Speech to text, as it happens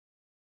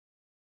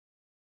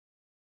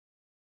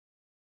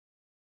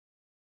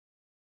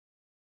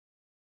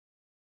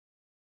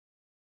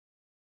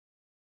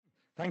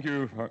Thank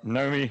you,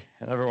 Naomi,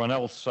 and everyone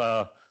else.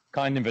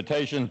 Kind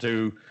invitation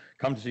to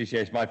come to CCA.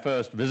 It's my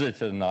first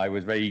visit, and I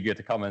was very eager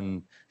to come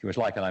and see what it's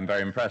like. And I'm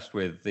very impressed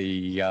with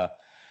the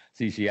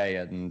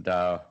CCA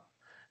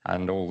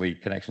and all the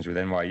connections with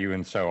NYU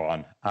and so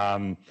on.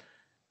 And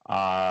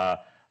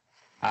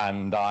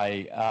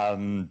I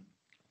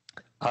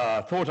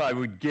thought I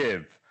would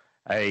give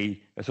a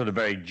sort of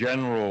very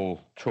general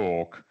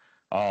talk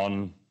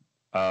on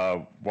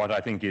what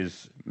I think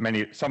is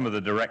some of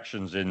the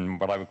directions in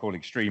what I would call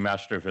extreme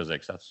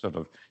astrophysics. That's sort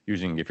of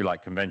using, if you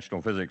like,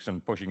 conventional physics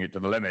and pushing it to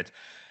the limit.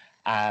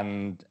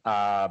 And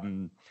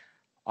I'm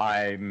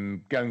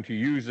going to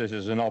use this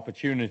as an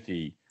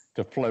opportunity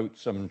to float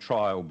some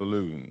trial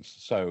balloons.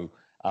 So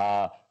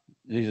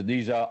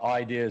these are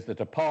ideas that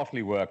are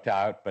partly worked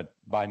out, but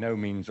by no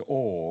means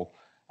all.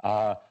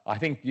 I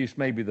think this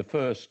may be the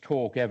first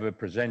talk ever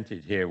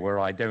presented here where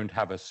I don't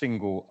have a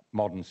single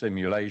modern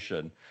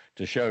simulation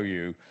to show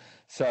you.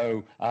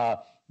 So,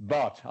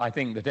 but I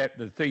think that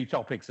the three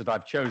topics that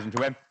I've chosen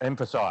to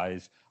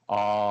emphasize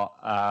are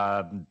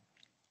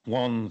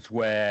ones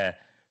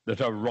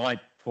that are ripe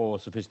for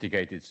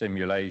sophisticated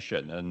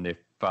simulation. And if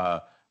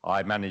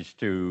I manage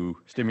to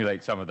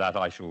stimulate some of that,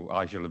 I shall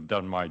have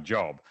done my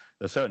job.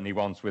 There's certainly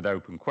ones with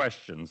open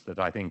questions that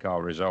I think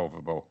are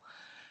resolvable.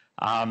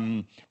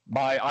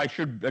 I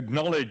should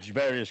acknowledge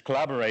various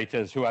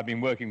collaborators who I've been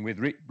working with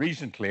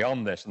recently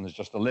on this, and there's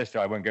just a list.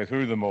 I won't go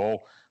through them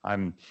all.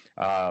 I'm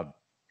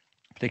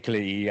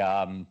particularly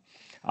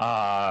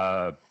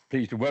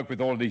pleased to work with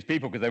all of these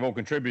people because they've all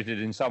contributed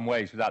in some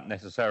ways without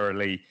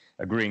necessarily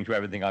agreeing to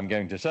everything I'm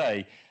going to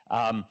say.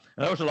 And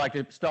I'd also like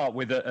to start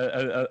with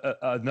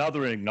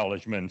another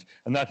acknowledgement,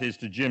 and that is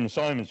to Jim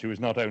Simons, who has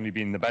not only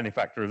been the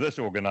benefactor of this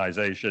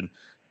organization,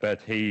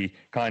 but he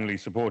kindly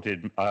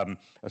supported a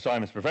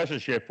Simons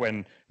professorship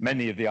when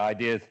many of the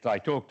ideas that I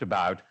talked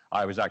about,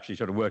 I was actually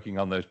sort of working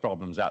on those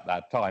problems at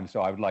that time.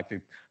 So I would like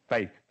to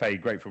pay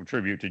grateful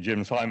tribute to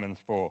Jim Simons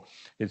for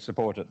his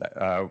support at that,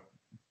 a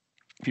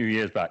few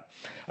years back.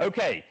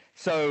 Okay,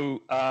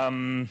 so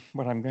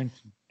what I'm going to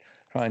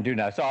try and do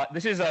now. So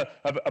this is a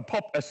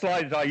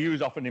slide that I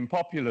use often in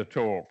popular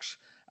talks,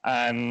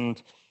 and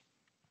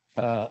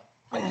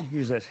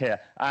use this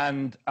here.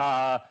 And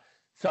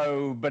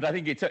but I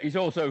think it's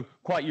also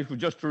quite useful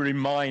just to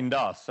remind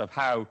us of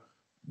how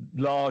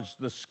large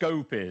the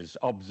scope is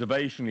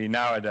observationally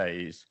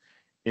nowadays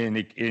in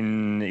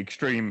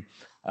extreme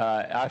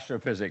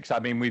astrophysics. I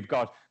mean, we've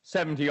got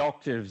 70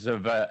 octaves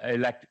of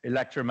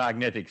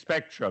electromagnetic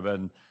spectrum,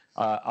 and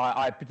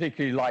I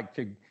particularly like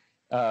to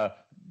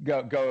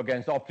go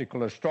against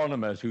optical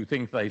astronomers who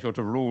think they sort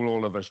of rule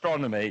all of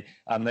astronomy,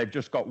 and they've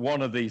just got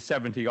one of these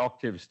 70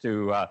 octaves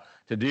to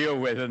deal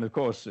with. And of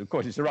course,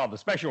 it's a rather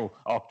special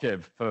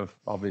octave for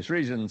obvious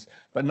reasons,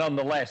 but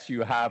nonetheless,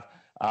 you have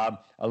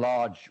a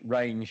large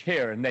range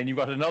here, and then you've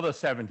got another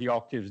 70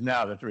 octaves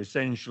now that are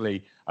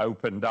essentially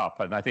opened up.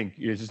 And I think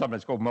it's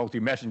sometimes called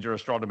multi-messenger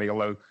astronomy,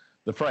 although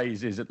the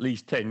phrase is at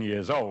least 10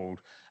 years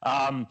old,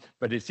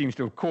 but it seems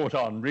to have caught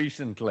on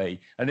recently.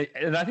 And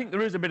I think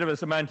there is a bit of a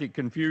semantic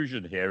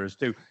confusion here as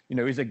to,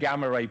 is a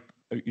gamma ray,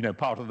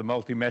 part of the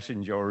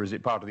multi-messenger, or is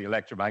it part of the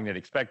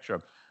electromagnetic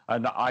spectrum?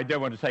 And I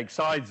don't want to take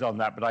sides on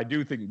that, but I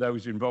do think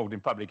those involved in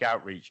public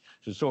outreach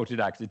should sort it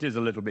out, because it is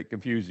a little bit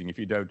confusing if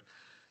you don't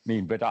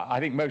mean. But I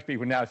think most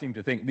people now seem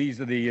to think these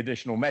are the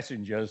additional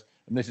messengers,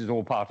 and this is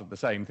all part of the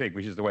same thing,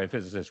 which is the way a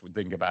physicist would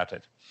think about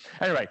it.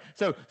 Anyway,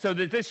 so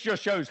this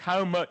just shows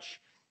how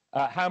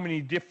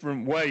many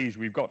different ways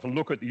we've got to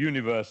look at the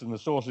universe and the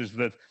sources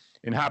that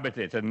inhabit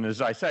it. And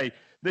as I say,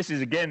 this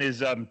is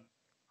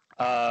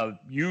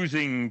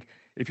using,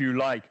 if you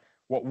like,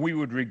 what we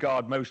would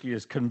regard mostly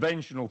as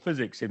conventional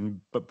physics,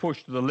 but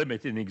pushed to the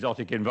limit in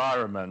exotic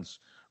environments,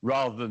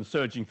 rather than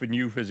searching for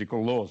new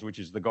physical laws, which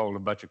is the goal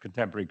of much of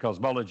contemporary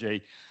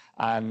cosmology.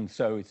 And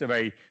so it's a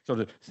very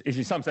it's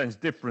in some sense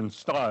different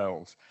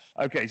styles.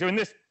 Okay, so in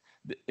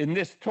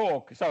this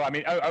talk, so I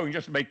mean, and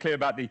just to make clear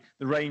about the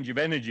range of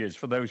energies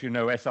for those who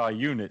know SI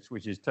units,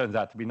 which turns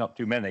out to be not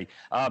too many.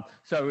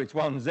 So it's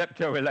 1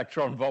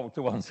 zepto-electron volt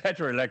to 1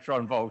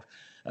 zetto-electron volt.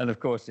 And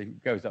of course,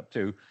 it goes up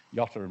to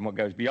yotta and what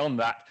goes beyond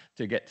that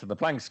to get to the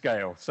Planck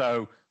scale.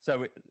 So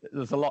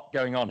there's a lot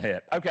going on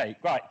here. Okay,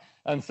 right.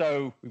 And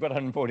so we've got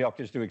 140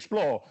 octaves to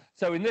explore.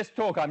 So in this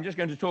talk, I'm just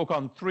going to talk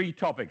on 3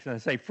 topics, and I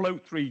say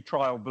float 3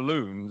 trial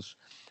balloons.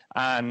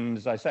 And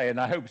as I say,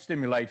 and I hope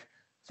stimulate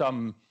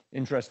some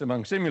interest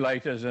among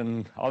simulators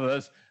and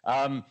others.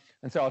 And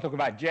so I'll talk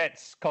about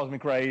jets,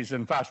 cosmic rays,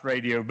 and fast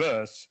radio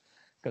bursts,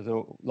 because there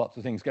are lots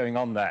of things going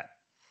on there.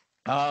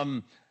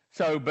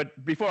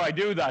 But before I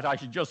do that, I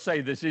should just say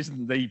this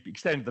isn't the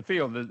extent of the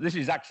field. This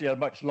is actually a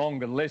much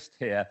longer list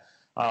here.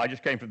 I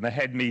just came from the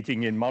head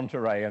meeting in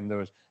Monterey, and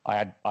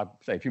I'd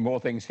say a few more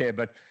things here,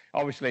 but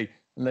obviously,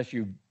 unless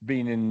you've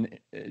been in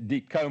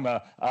deep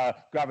coma,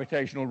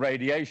 gravitational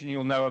radiation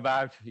you'll know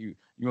about.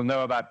 You'll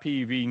know about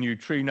PeV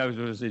neutrinos.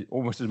 There's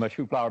almost as much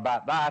hoopla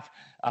about that.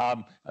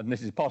 And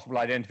this is possible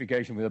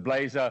identification with a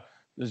blazar.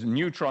 There's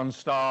neutron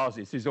stars.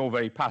 This is all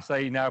very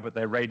passé now, but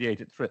they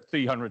radiate at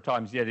 300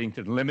 times the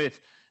Eddington limit.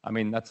 I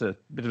mean, that's a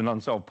bit of an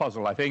unsolved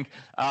puzzle, I think.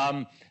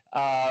 I'm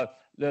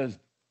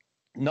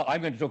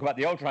going to talk about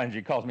the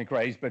ultra-energy cosmic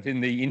rays, but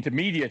in the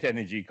intermediate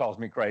energy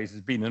cosmic rays,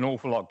 there's been an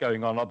awful lot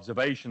going on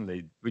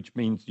observationally, which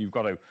means you've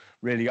got to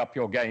really up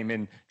your game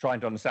in trying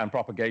to understand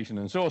propagation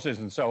and sources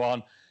and so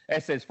on.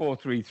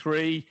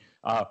 SS433,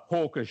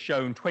 Hawke has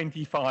shown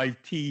 25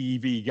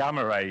 TeV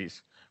gamma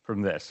rays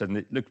from this, and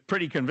it looks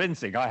pretty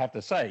convincing, I have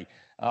to say.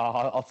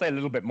 I'll say a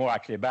little bit more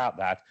actually about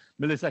that.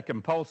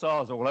 Millisecond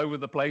pulsars all over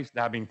the place,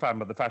 now being found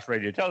by the Fast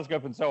Radio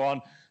Telescope and so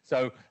on.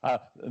 So,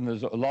 and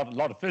there's a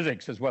lot of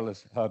physics as well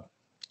as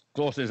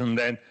sources, and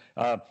then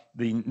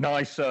the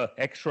NICER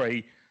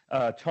X-ray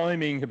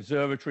timing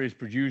observatory is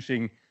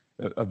producing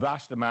a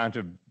vast amount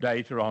of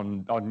data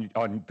on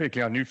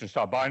particularly on neutron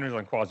star binaries,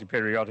 on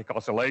quasi-periodic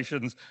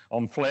oscillations,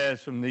 on flares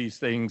from these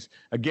things.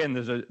 Again,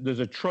 there's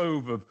a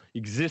trove of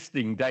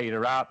existing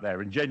data out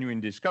there and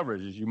genuine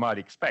discoveries, as you might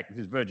expect.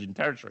 This is virgin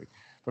territory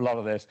for a lot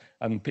of this,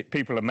 and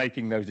people are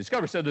making those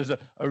discoveries. So there's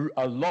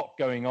a lot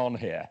going on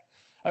here.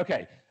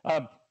 Okay,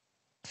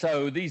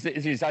 so these,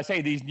 as I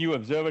say, these new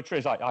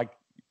observatories,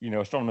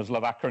 astronomers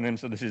love acronyms,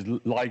 so this is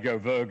LIGO,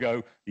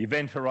 Virgo, the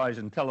Event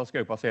Horizon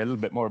Telescope. I'll say a little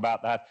bit more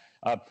about that.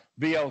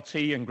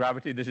 VLT and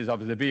gravity, this is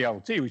obviously the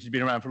VLT, which has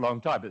been around for a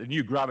long time, but the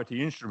new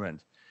gravity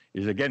instrument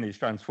is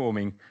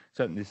transforming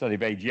certainly the study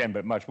of AGN,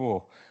 but much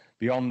more.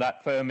 Beyond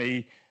that,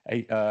 Fermi,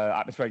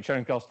 atmospheric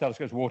Cherenkov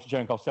telescopes, water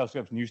Cherenkov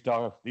telescopes, new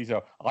star, these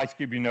are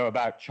IceCube you know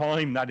about.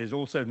 CHIME, that is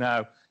also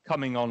now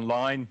coming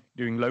online,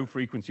 doing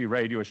low-frequency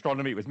radio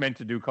astronomy. It was meant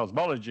to do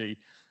cosmology,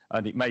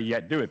 and it may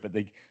yet do it,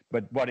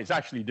 but what it's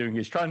actually doing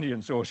is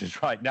transient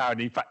sources right now, and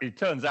in fact, it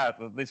turns out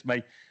that this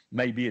may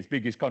be its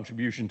biggest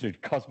contribution to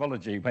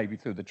cosmology, maybe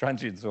through the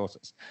transient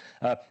sources.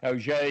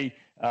 Auger,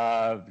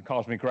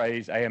 cosmic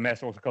rays,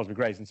 AMS, also cosmic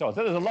rays, and so on.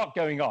 So there's a lot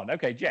going on.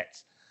 Okay,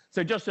 jets.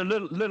 So just a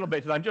little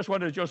bit, and I just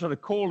wanted to just sort of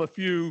call a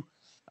few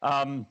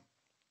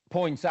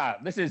points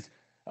out. This is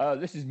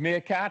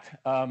Meerkat.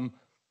 One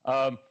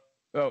of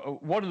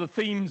the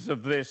themes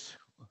of this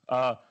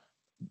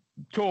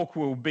talk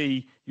will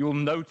be, you'll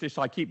notice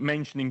I keep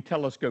mentioning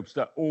telescopes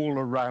that are all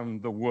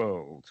around the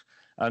world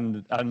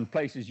and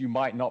places you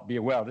might not be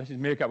aware of. This is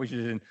Meerkat, which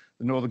is in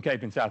the Northern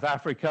Cape in South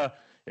Africa.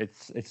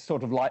 It's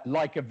sort of like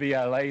a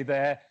VLA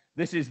there.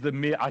 This is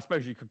I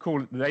suppose you could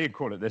call it, they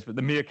call it this, but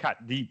the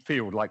Meerkat Deep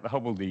Field, like the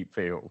Hubble Deep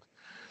Field.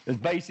 There's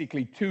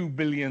basically 2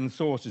 billion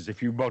sources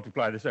if you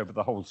multiply this over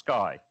the whole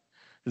sky.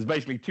 There's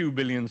basically 2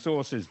 billion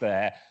sources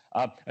there,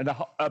 and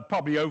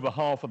probably over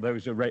half of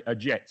those are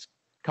jets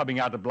coming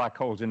out of black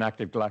holes in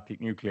active galactic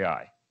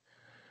nuclei.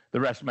 The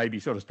rest may be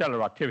sort of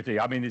stellar activity.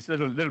 I mean, it's a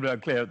little bit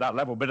unclear at that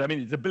level, but I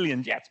mean, it's a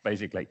billion jets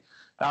basically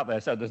out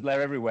there, so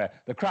they're everywhere.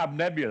 The Crab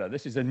Nebula,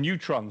 this is a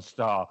neutron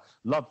star.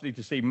 Lovely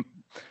to see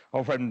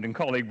our friend and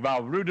colleague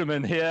Val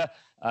Ruderman here,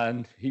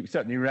 and he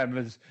certainly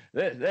remembers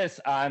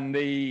this. And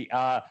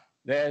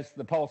there's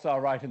the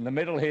pulsar right in the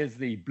middle. Here's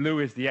the blue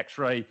is the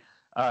X-ray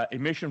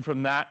emission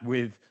from that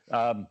with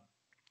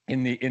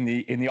in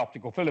the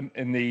optical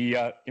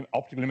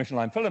emission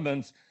line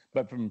filaments,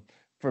 but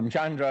from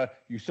Chandra,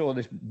 you saw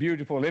this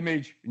beautiful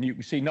image, and you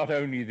can see not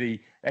only the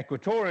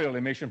equatorial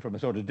emission from a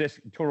sort of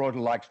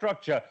toroidal-like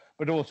structure,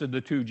 but also the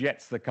 2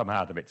 jets that come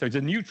out of it. So it's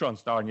a neutron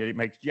star, and yet it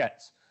makes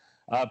jets.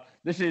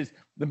 This is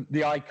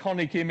the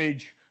iconic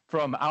image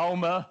from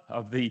ALMA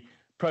of the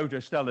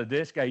protostellar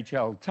disk,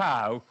 HL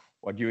tau.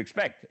 What do you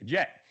expect? A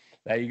jet.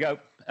 There you go.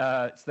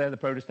 It's there, the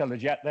protostellar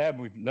jet there.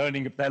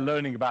 They're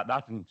learning about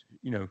that, and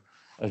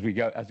as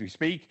we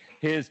speak.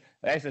 Here's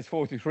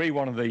SS433,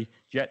 one of the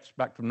jets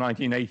back from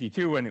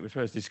 1982 when it was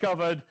first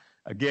discovered.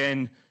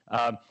 Again,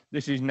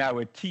 this is now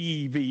a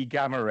TeV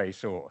gamma ray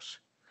source,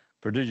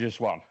 prodigious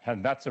one.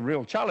 And that's a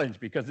real challenge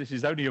because this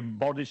is only a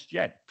modest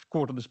jet,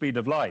 quarter the speed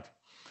of light.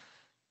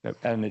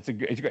 And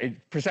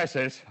it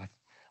processes, I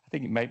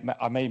think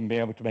I may even be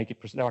able to make it,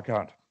 no, I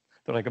can't.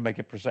 Thought I could make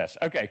it process.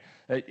 Okay,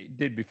 it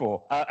did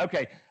before.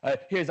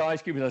 Here's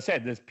IceCube. As I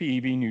said, there's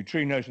PeV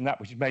neutrinos and that,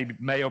 which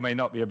may or may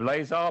not be a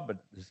blazar,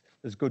 but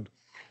there's good.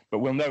 But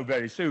we'll know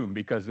very soon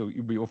because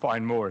we'll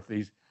find more if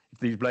these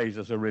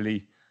blazars are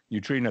really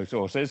neutrino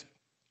sources.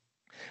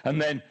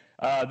 And then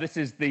this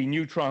is the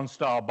neutron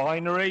star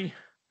binary,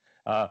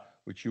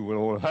 which you will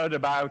all have heard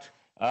about.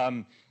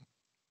 For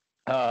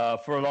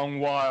a long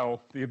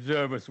while, the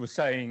observers were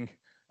saying,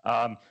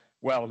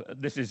 well,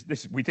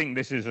 we think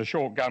this is a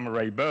short gamma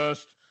ray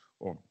burst,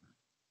 so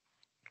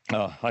they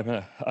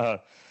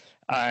thought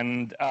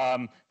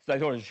it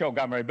was a short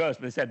gamma ray burst,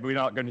 but they said we're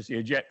not going to see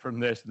a jet from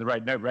this. And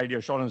the radio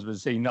astronomers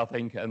would see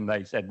nothing, and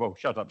they said, well,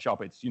 shut up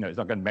shop. It's it's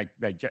not going to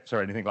make jets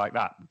or anything like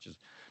that, which is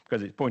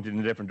because it's pointed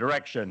in a different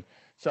direction.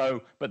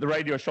 So, but the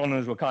radio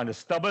astronomers were kind of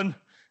stubborn,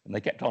 and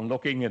they kept on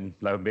looking, and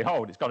lo and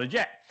behold, it's got a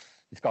jet.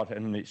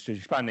 And it's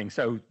expanding.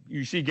 So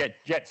you see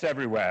jets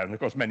everywhere, and of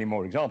course many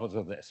more examples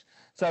of this.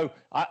 So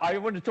I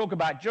want to talk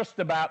about just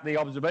about the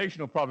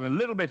observational problem a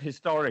little bit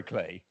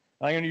historically.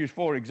 I'm going to use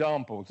 4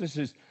 examples. This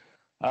is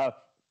the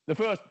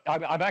first.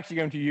 I'm actually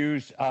going to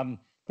use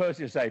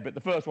Perseus A, but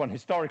the first one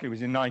historically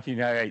was in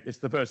 1908. It's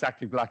the first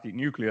active galactic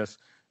nucleus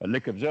at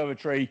Lick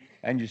Observatory,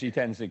 NGC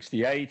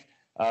 1068.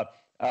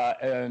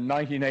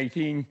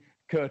 1918,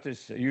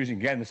 Curtis, using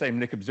again the same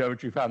Lick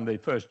Observatory, found the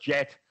first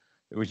jet,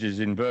 which is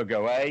in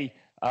Virgo A.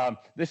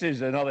 This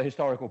is another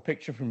historical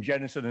picture from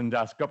Jennison and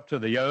Dasgupta,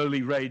 the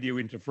early radio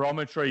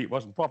interferometry. It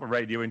wasn't proper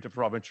radio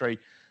interferometry,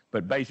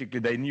 but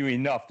basically they knew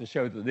enough to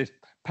show that this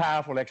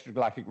powerful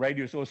extragalactic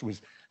radio source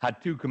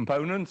had two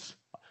components.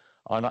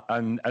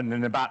 And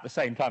then about the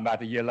same time,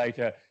 about a year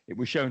later, it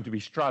was shown to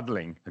be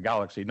straddling a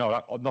galaxy,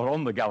 not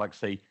on the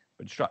galaxy,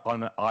 but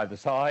on either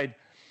side.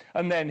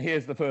 And then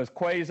here's the first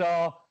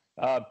quasar.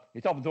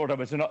 It's often thought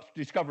of as a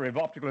discovery of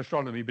optical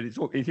astronomy, but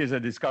it is a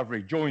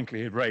discovery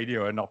jointly of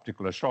radio and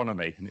optical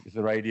astronomy. And it was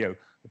the radio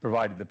that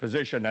provided the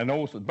position. And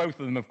also, both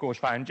of them, of course,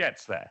 found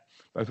jets there.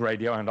 Both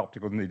radio and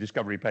optical in the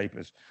discovery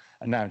papers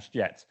announced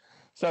jets.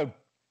 So,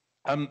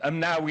 and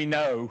now we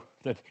know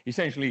that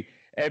essentially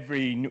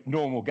every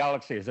normal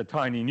galaxy has a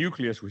tiny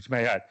nucleus which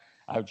may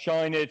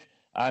outshine it,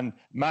 and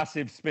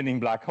massive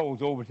spinning black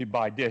holes orbited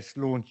by disks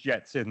launch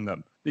jets in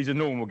them. These are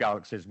normal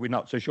galaxies. We're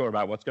not so sure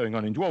about what's going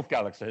on in dwarf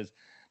galaxies,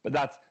 but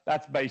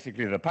that's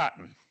basically the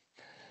pattern.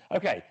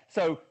 Okay,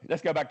 so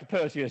let's go back to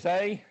Perseus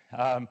A.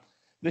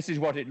 This is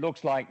what it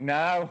looks like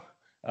now.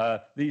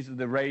 These are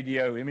the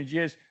radio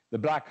images. The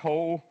black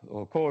hole,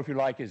 or core if you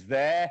like, is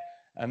there,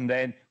 and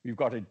then we've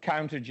got a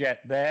counterjet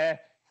there.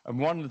 And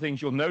one of the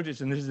things you'll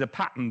notice, and this is a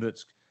pattern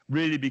that's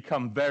really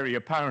become very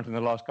apparent in the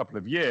last couple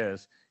of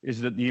years, is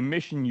that the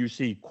emission you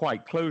see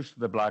quite close to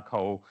the black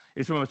hole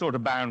is from a sort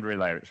of boundary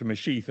layer. It's from a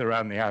sheath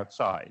around the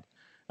outside.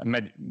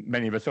 And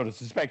many of us sort of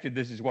suspected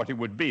this is what it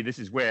would be. This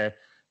is where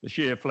the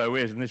shear flow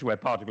is, and this is where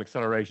particle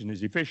acceleration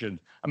is efficient,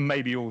 and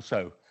maybe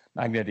also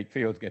magnetic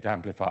fields get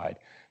amplified.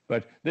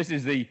 But this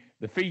is the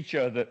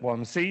feature that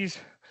one sees.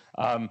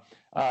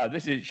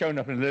 This is shown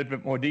up in a little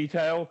bit more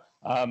detail.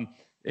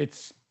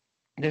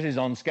 This is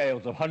on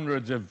scales of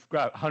hundreds of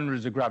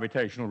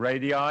gravitational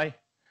radii.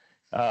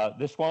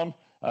 This one.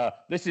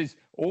 This is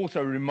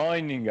also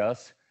reminding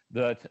us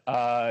that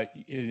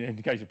in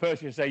the case of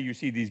Perseus A, you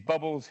see these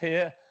bubbles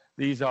here.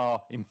 These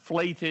are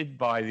inflated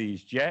by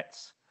these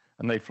jets,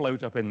 and they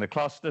float up in the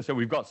cluster. So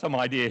we've got some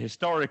idea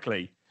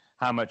historically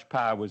how much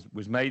power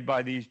was made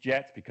by these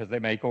jets, because they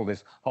make all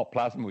this hot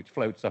plasma which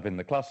floats up in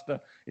the cluster.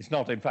 It's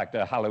not, in fact,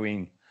 a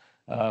Halloween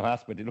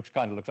mask, but it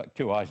kind of looks like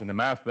two eyes in the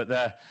mouth.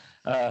 But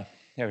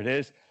here it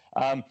is.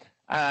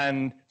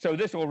 And so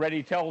this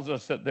already tells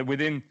us that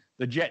within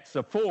the jets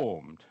are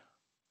formed,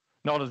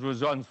 not as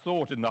was once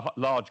thought in the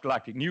large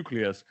galactic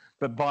nucleus,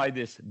 but by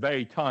this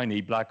very tiny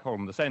black hole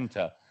in the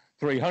center,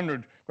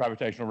 300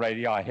 gravitational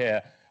radii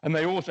here. And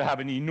they also have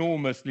an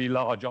enormously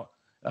large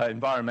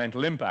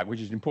environmental impact,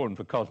 which is important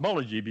for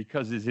cosmology,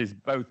 because this is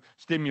both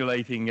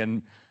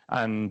stimulating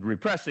and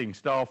repressing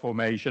star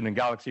formation and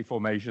galaxy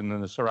formation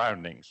and the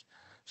surroundings.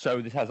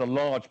 So this has a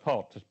large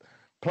part to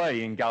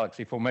play in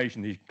galaxy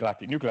formation, these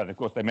galactic nuclei. And of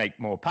course, they make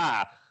more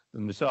power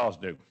than the stars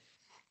do.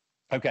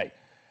 Okay.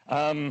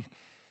 So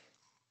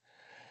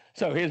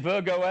here's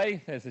Virgo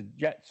A. There's a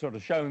jet sort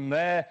of shown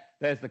there.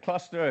 There's the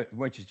cluster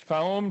which is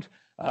formed.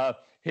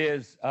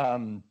 Here's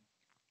a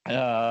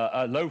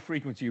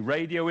low-frequency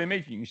radio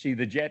image. You can see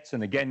the jets,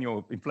 and again,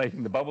 you're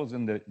inflating the bubbles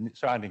in the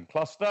surrounding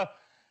cluster.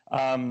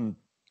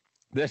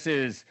 This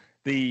is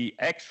the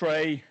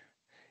X-ray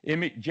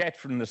image jet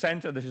from the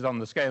center. This is on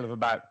the scale of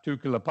about 2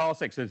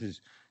 kiloparsecs. This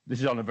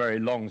is on a very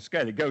long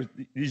scale.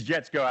 These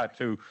jets go out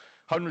to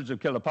hundreds of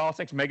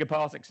kiloparsecs,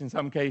 megaparsecs in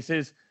some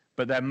cases,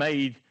 but they're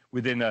made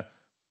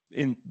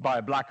by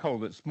a black hole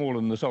that's smaller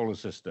than the solar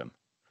system.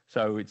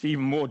 So it's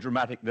even more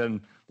dramatic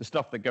than the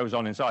stuff that goes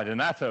on inside an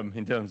atom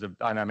in terms of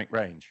dynamic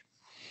range.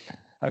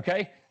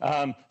 Okay,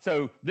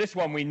 so this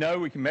one we know,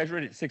 we can measure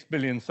it. It's 6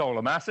 billion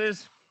solar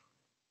masses.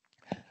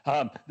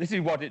 This is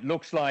what it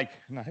looks like,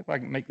 and I hope I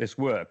can make this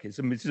work. This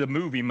is a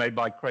movie made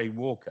by Craig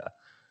Walker.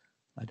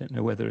 I don't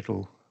know whether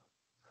it'll...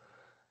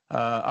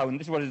 and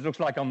this is what it looks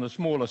like on the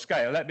smaller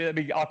scale.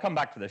 I'll come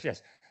back to this,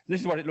 yes.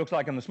 This is what it looks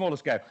like on the smaller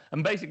scale.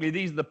 And basically,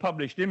 these are the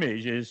published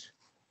images.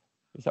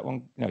 Is that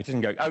one? No, it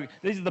doesn't go. Oh,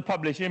 these are the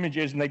published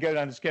images, and they go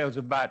down to scales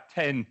of about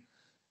 10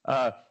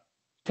 or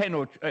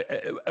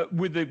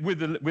with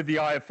the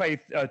eye of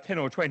faith, 10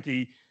 or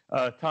 20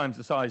 times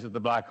the size of the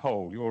black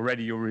hole.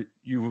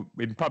 You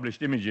in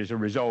published images are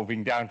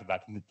resolving down to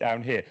that, and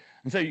down here.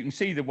 And so you can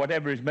see that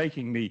whatever is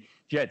making the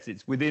jets,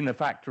 it's within a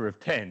factor of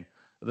 10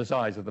 of the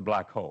size of the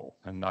black hole.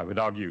 And I would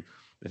argue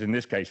that in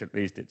this case, at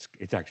least,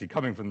 it's actually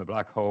coming from the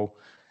black hole.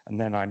 And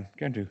then I'm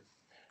going to,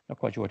 not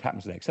quite sure what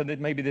happens next. So that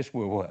maybe this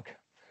will work.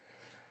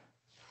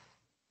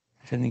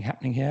 Is anything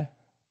happening here?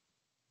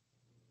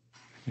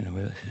 You know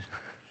where this is.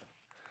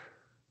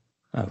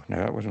 Oh, no,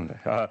 that wasn't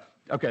there.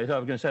 Okay, so I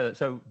was going to say that.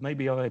 So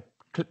maybe if I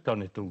clicked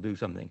on it, it'll do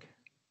something.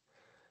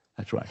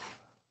 That's right.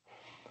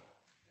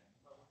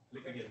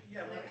 Click again.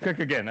 Yeah, click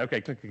again.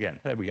 Okay, click again.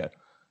 There we go.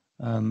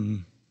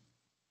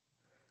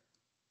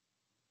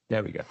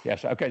 There we go.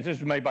 Yes. Okay, so this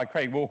was made by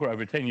Craig Walker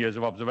over 10 years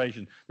of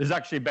observation. There's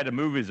actually better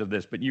movies of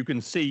this, but you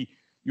can see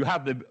you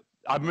have the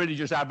I'm really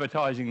just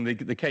advertising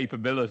the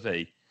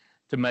capability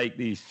to make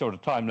these sort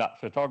of time-lapse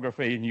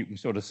photography, and you can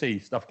sort of see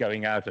stuff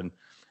going out, and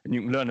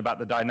you can learn about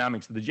the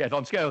dynamics of the jet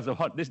on scales of,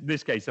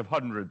 this case, of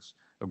hundreds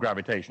of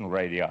gravitational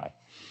radii.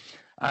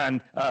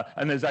 And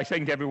as I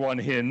think everyone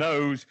here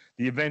knows,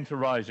 the Event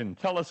Horizon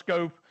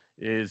Telescope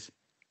has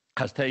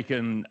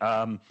taken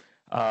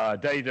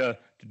data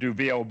to do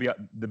VLBI,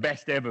 the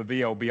best ever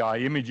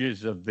VLBI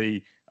images of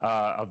the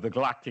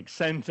galactic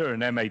center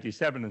and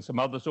M87 and some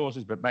other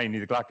sources, but mainly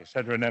the galactic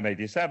center and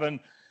M87.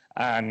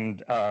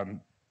 And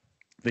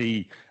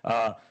we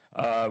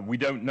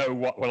don't know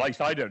what, well, at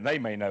least I don't, they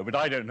may know, but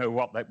I don't know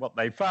what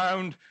they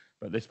found,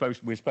 but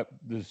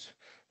there's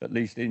at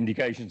least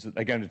indications that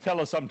they're going to tell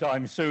us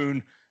sometime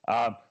soon.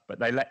 But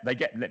they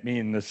let me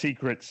in the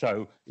secret,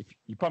 so if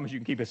you promise you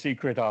can keep a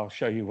secret, I'll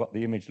show you what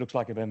the image looks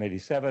like of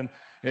M87.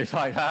 It's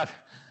like that.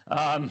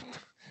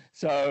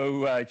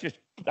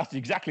 That's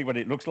exactly what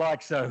it looks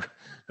like. So,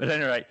 but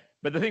anyway,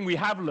 but the thing we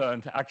have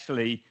learned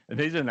actually, and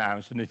is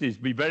announced, and it is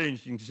be very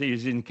interesting to see,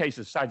 is in case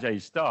of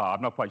Sagittarius star.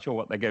 I'm not quite sure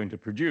what they're going to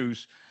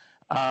produce,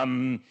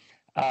 but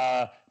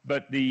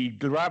the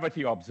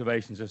gravity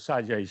observations of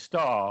Sagittarius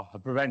star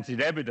have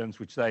prevented evidence,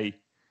 which they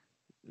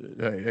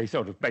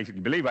sort of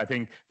basically believe, I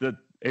think, that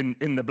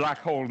in the black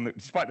hole,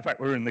 despite the fact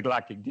we're in the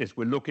galactic disk,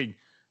 we're looking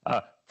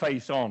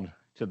face on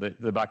to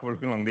the black hole,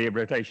 looking along the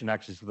rotation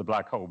axis of the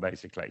black hole,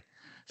 basically.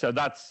 So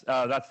that's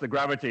the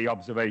gravity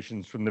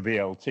observations from the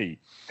VLT.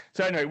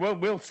 So anyway,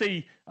 we'll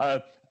see.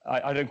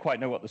 I don't quite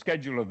know what the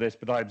schedule of this,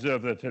 but I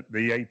observe that at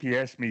the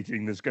APS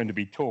meeting, there's going to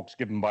be talks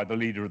given by the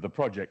leader of the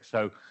project.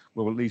 So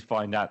we'll at least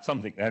find out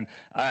something then.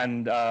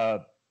 And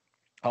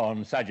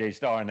on Sagittarius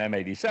star and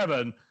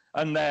M87.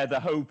 And the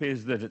hope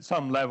is that at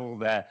some level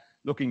they're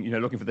looking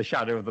for the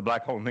shadow of the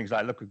black hole and things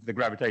like that, looking for the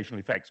gravitational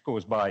effects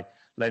caused by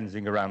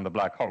lensing around the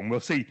black hole. And we'll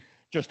see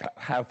just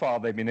how far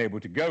they've been able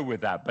to go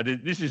with that. But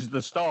this is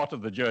the start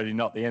of the journey,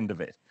 not the end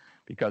of it,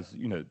 because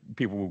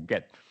people will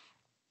get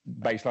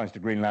baselines to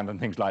Greenland and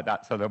things like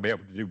that, so they'll be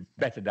able to do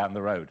better down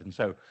the road. And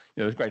so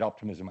there's great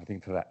optimism, I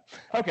think, for that.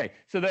 Okay,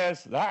 so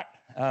there's that.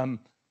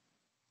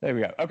 There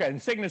we go. Okay,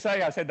 and Cygnus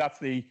A, I said that's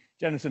the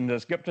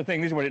Jennison-Skipper thing.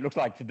 This is what it looks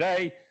like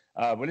today.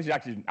 Well, this is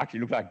actually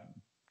looked like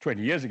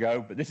 20 years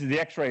ago, but this is the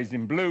X-rays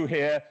in blue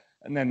here,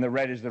 and then the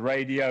red is the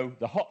radio,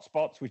 the hot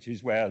spots, which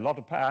is where a lot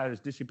of power is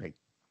dissipated,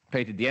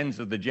 the ends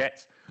of the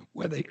jets,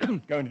 where they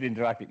go into the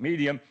intergalactic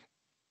medium,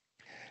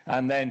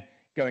 and then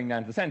going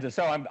down to the center.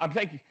 So I'm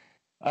taking,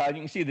 you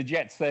can see the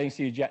jets there, you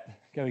see a jet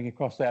going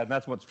across there, and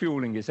that's what's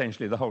fueling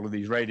essentially the whole of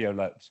these radio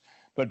lobes.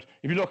 But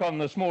if you look on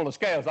the smaller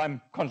scales,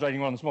 I'm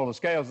concentrating on the smaller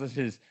scales. This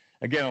is,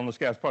 again, on the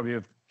scales probably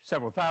of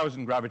several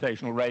thousand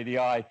gravitational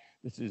radii.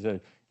 This is an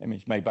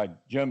image made by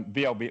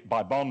VLB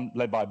by Bonn,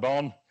 led by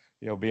Bonn,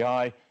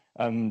 VLBI,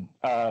 and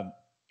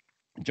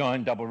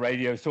giant double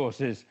radio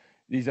sources.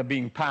 These are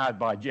being powered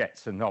by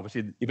jets, and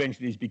obviously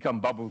eventually these become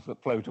bubbles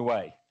that float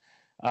away.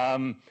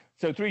 So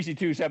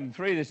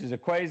 3C273, this is a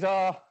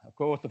quasar, of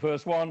course, the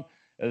first one.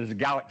 There's a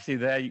galaxy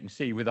there. You can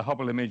see with the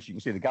Hubble image, you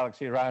can see the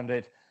galaxy around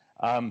it.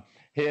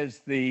 Here's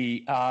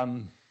the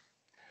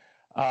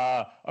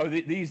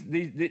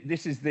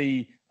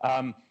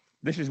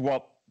this is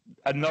what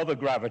another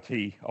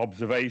gravity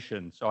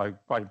observation. So I'm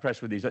quite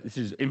impressed with these. This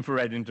is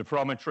infrared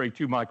interferometry,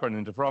 2-micron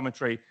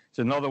interferometry. It's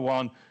another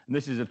one, and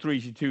this is a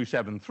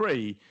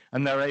 3C273,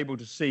 and they're able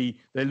to see.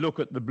 They look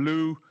at the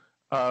blue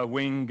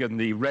wing and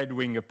the red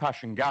wing of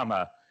Passion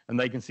Gamma, and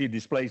they can see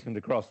displacement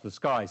across the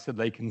sky. So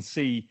they can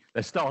see.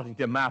 They're starting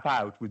to map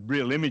out with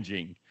real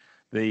imaging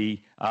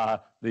the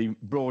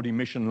broad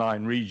emission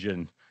line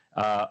region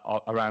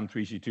around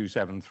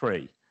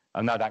 3C273,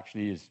 and that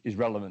actually is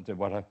relevant to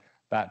what I'm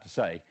about to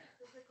say.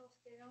 Physical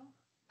scale?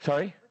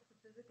 Sorry? What's the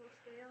physical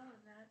scale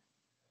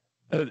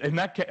in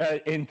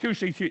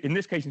that? In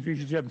this case, in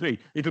 3C273,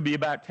 it'll be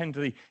about 10 to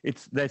the.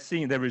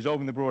 They're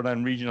resolving the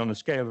broadband region on a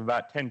scale of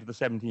about 10 to the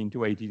 17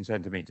 to 18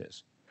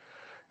 centimeters.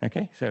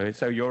 Okay,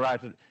 so you're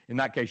out in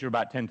that case, you're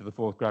about 10 to the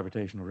 4th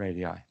gravitational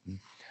radii.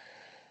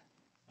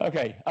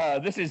 Okay,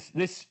 this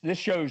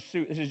shows.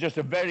 This is just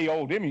a very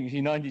old image. You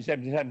see,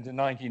 1977 to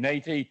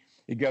 1980.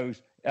 It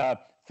goes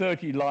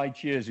 30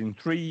 light years in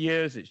 3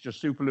 years. It's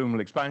just superluminal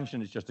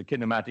expansion. It's just a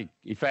kinematic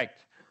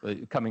effect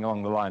coming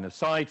along the line of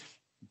sight.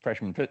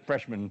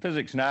 Freshman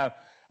physics now,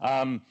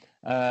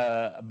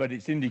 but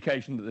it's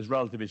indication that there's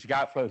relativistic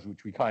outflows,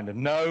 which we kind of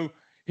know.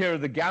 Here are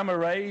the gamma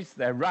rays.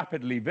 They're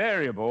rapidly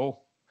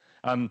variable.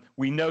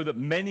 We know that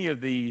many of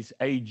these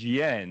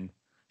AGN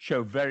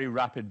show very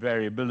rapid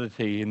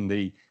variability in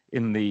the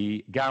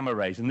gamma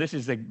rays, and this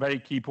is a very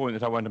key point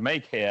that I want to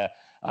make here.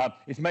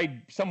 It's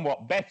made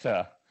somewhat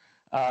better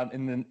go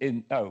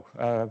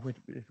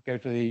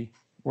to the.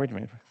 Wait a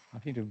minute, I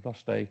think I've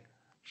lost a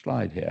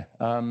slide here.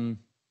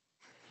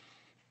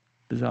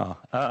 Bizarre.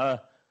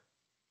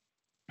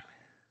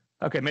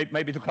 Okay,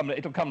 maybe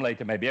it'll come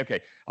later. Maybe okay.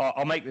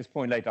 I'll make this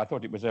point later. I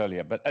thought it was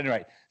earlier, but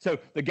anyway. So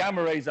the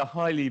gamma rays are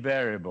highly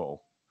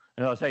variable,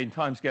 and I'll say in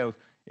timescales.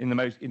 In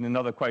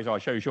another quasar I'll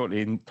show you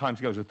shortly, in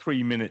timescales of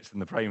 3 minutes in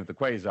the frame of the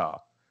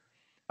quasar.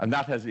 and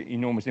that has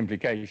enormous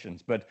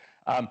implications. But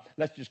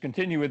let's just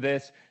continue with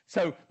this.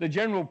 So the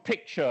general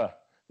picture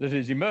that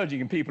is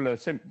emerging, and people are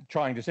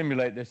trying to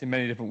simulate this in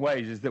many different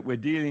ways, is that we're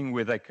dealing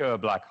with a Kerr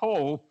black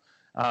hole.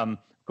 Of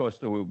course,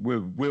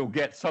 we'll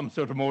get some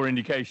sort of more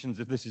indications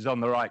if this is on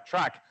the right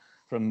track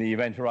from the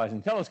Event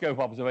Horizon Telescope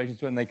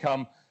observations when they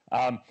come.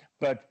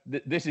 But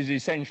this is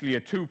essentially a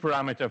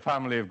two-parameter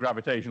family of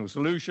gravitational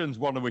solutions,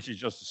 one of which is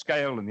just a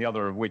scale, and the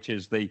other of which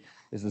is the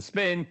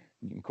spin.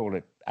 You can call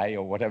it A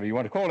or whatever you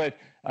want to call it.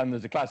 And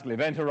there's a classical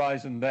event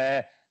horizon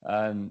there,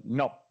 and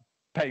not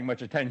paying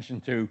much attention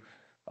to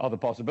other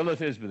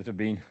possibilities that have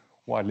been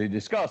widely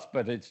discussed,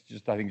 but it's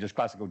just, I think, just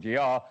classical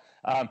GR.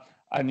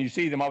 And you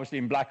see them obviously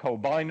in black hole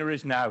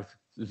binaries now.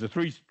 There's a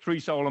three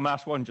solar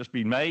mass one just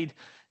been made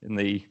in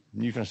the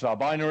neutron star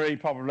binary,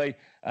 probably,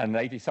 and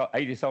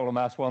 80 solar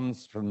mass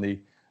ones from the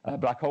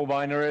black hole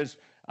binaries.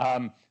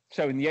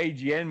 So in the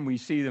AGN, we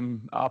see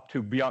them up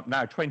to beyond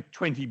now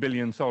 20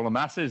 billion solar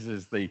masses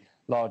is the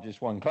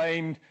largest one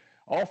claimed.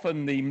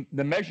 Often the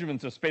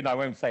measurements of spin, I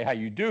won't say how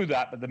you do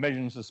that, but the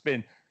measurements of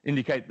spin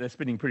indicate they're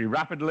spinning pretty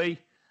rapidly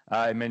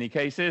in many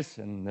cases,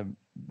 and the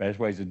various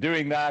ways of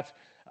doing that.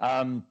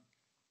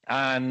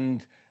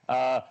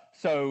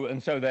 So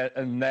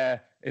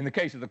in the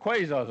case of the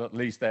quasars, at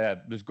least,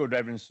 there's good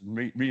evidence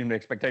and reasonable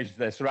expectations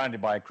they're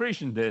surrounded by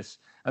accretion disks,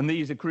 and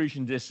these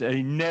accretion disks are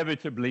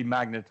inevitably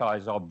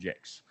magnetized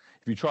objects.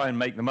 If you try and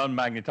make them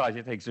unmagnetized,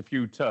 it takes a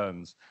few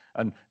turns,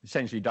 and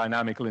essentially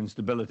dynamical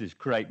instabilities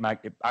create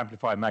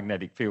amplified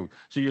magnetic field.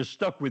 So you're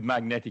stuck with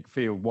magnetic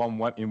field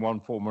in one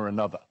form or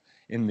another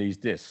in these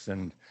disks,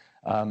 and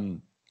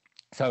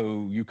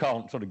so you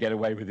can't sort of get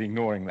away with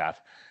ignoring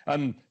that.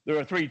 And there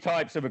are three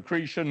types of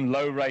accretion: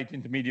 low rate,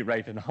 intermediate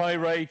rate, and high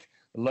rate.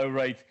 The low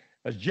rate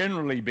has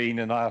generally been,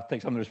 and I'll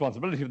take some of the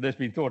responsibility for this,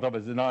 been thought of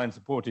as an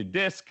ion-supported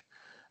disk.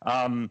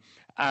 I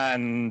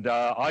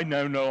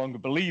no longer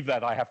believe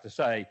that, I have to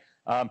say.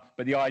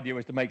 But the idea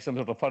was to make some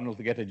sort of funnel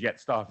to get a jet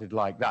started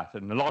like that.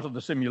 And a lot of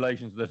the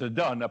simulations that are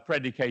done are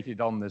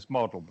predicated on this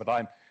model, but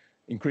I'm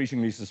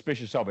increasingly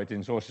suspicious of it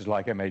in sources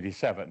like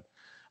M87.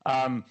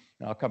 I'll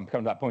come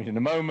to that point in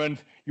a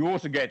moment. You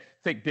also get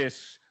thick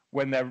disks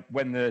when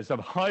there's a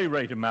high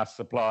rate of mass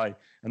supply,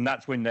 and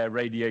that's when they're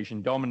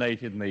radiation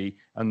dominated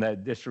and their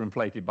disks are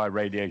inflated by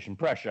radiation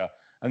pressure.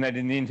 And then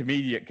in the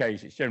intermediate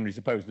case, it's generally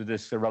supposed the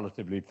disks are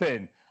relatively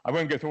thin. I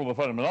won't go through all the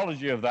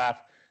phenomenology of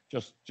that,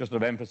 just to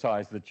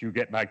emphasize that you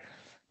get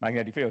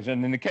magnetic fields.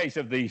 And in the case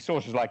of the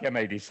sources like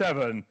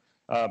M87,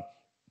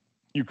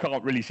 you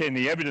can't really see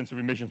any evidence of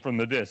emission from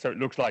the disk, so it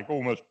looks like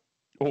almost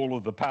all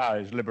of the power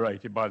is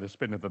liberated by the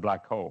spin of the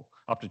black hole.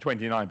 Up to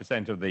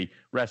 29% of the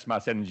rest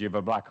mass energy of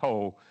a black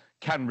hole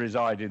can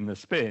reside in the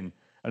spin,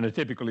 and the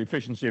typical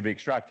efficiency of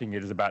extracting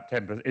it is about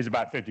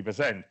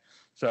 50%.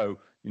 So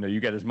you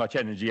get as much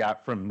energy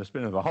out from the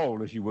spin of the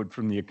hole as you would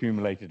from the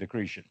accumulated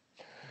accretion.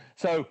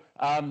 So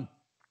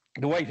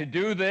the way to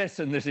do this,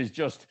 and this is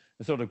just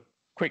a sort of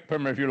quick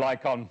primer, if you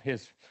like, on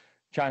his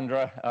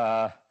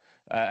Chandra,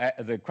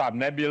 the Crab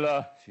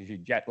Nebula, so you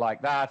jet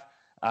like that.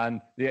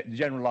 And the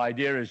general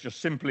idea is just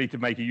simply to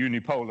make a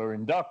unipolar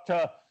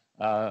inductor.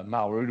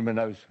 Mal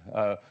Ruderman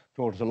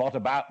taught us a lot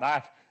about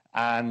that.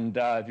 And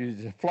if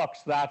you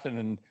flux that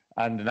and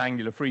an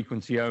angular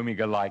frequency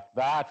omega like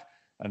that,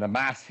 and a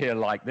mass here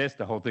like this,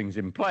 the whole thing's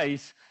in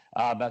place.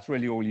 That's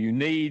really all you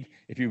need.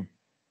 If you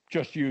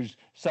just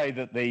say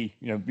that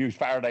use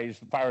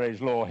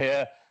Faraday's law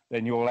here,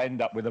 then you'll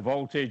end up with a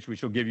voltage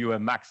which will give you a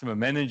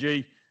maximum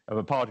energy of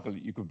a particle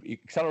that you could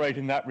accelerate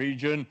in that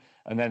region.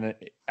 And then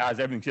as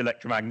everything's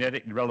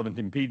electromagnetic, the relevant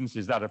impedance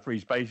is that of free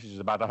space, which is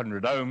about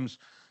 100 ohms.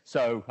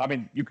 So, I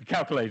mean, you could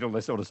calculate all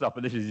this sort of stuff,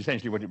 but this is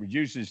essentially what it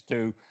reduces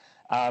to.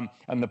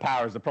 And the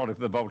power is the product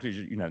of the voltage,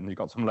 and you've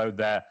got some load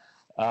there.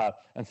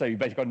 And so you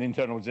basically got an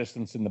internal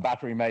resistance in the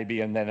battery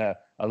maybe, and then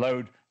a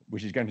load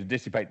which is going to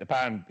dissipate the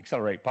power and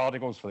accelerate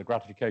particles for the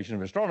gratification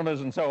of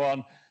astronomers and so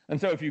on. And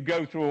so if you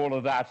go through all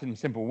of that in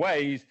simple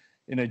ways,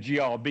 in a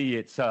GRB,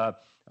 it's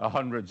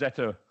 100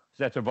 zeta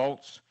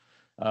volts.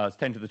 It's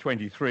 10 to the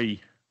 23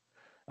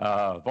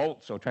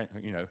 volts, or 10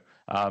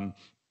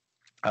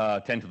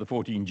 to the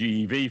 14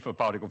 GeV for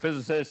particle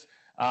physicists.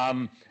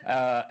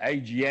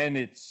 AGN,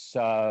 it's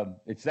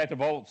zeta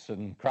volts,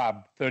 and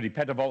Crab 30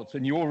 petavolts,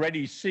 and you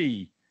already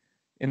see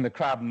in the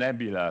Crab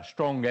Nebula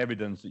strong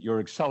evidence that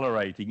you're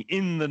accelerating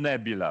in the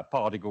nebula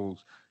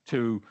particles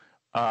to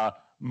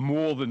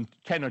more than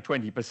 10 or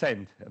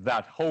 20% of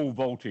that whole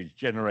voltage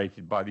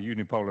generated by the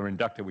unipolar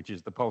inductor, which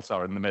is the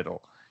pulsar in the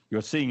middle.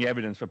 You're seeing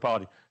evidence for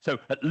particles. So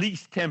at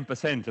least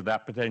 10% of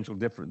that potential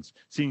difference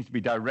seems to be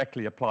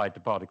directly applied to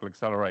particle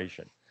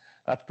acceleration.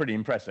 That's pretty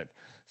impressive.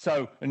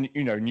 So, and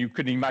you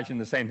can imagine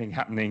the same thing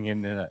happening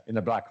in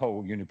a black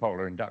hole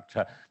unipolar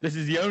inductor. This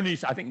is the only,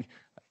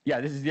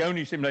 this is the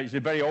only simulation. It's a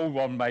very old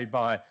one made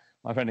by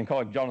my friend and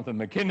colleague Jonathan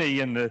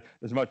McKinney, and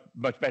there's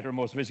much better and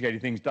more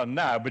sophisticated things done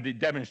now, but it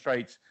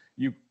demonstrates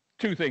you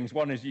two things.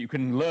 One is you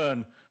can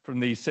learn from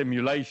these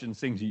simulations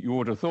things that you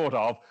would have thought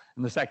of,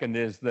 and the second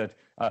is that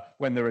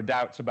when there are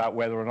doubts about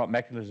whether or not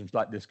mechanisms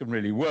like this can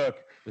really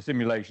work, the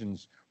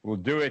simulations will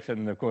do it,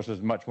 and of course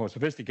there's much more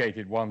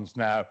sophisticated ones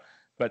now.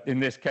 But in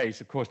this case,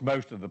 of course,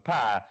 most of the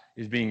power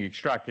is being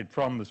extracted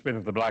from the spin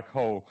of the black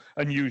hole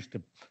and used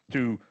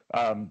to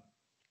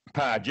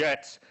power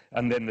jets,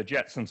 and then the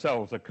jets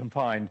themselves are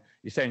confined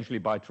essentially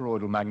by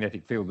toroidal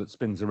magnetic field that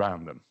spins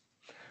around them.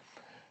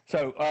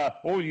 So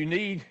all you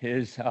need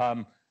is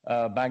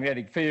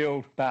magnetic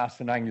field, mass,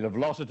 and angular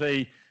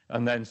velocity,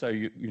 and then so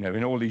you know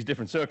in all these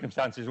different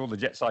circumstances, all the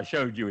jets I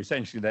showed you,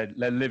 essentially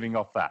they're living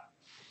off that.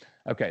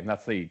 Okay, and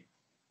that's the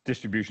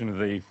distribution of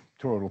the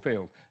toroidal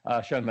field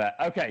shown there.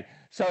 Okay,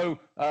 so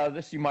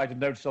this you might have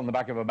noticed on the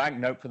back of a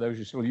banknote for those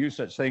who still use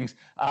such things.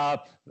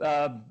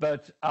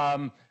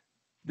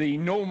 The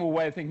normal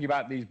way of thinking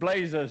about these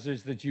blazars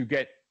is that you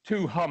get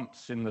two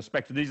humps in the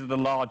spectrum. These are the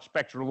large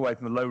spectra all the way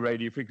from the low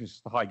radio frequencies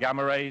to the high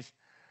gamma rays.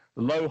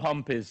 The low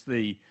hump is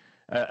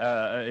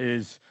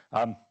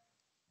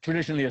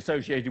traditionally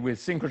associated with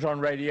synchrotron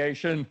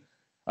radiation,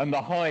 and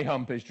the high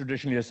hump is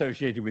traditionally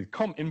associated with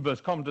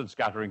inverse Compton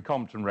scattering,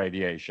 Compton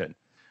radiation.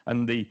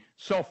 And the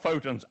soft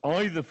photons,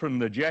 either from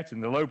the jet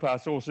in the low power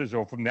sources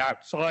or from the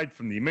outside,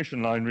 from the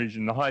emission line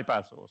region, the high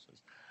power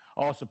sources,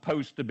 are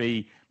supposed to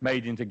be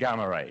made into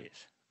gamma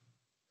rays.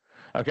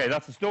 Okay,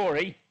 that's the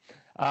story.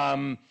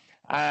 And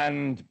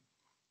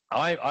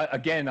I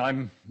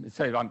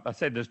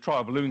said there's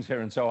trial balloons here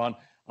and so on.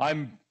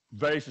 I'm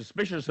very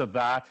suspicious of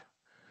that.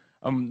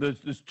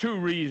 There's two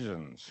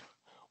reasons.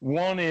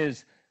 One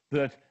is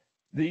that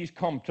these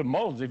Compton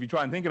models, if you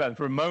try and think about it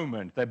for a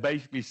moment, they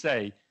basically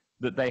say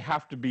that they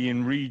have to be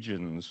in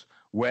regions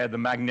where the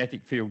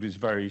magnetic field is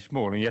very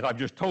small. And yet I've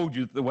just told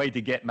you that the way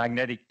to get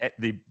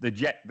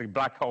the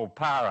black hole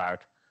power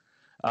out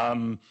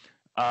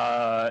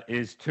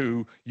is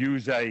to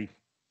use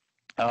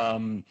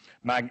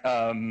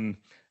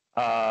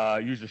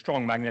use a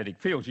strong magnetic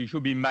field. So you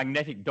should be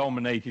magnetic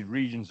dominated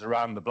regions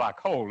around the black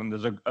hole. And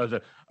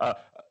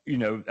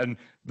and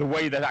the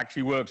way that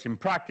actually works in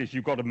practice,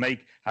 you've got to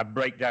have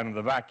breakdown of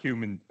the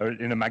vacuum in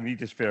a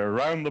magnetosphere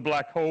around the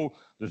black hole.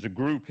 There's a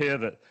group here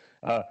that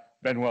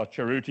Benoit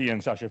Ceruti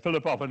and Sasha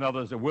Filipov and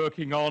others are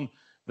working on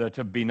that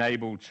have been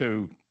able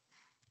to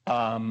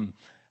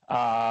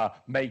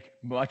make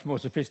much more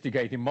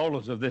sophisticated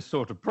models of this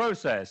sort of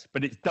process,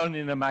 but it's done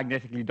in a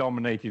magnetically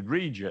dominated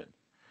region.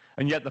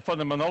 And yet the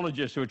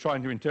phenomenologists who are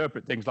trying to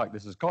interpret things like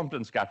this as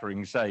Compton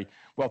scattering say,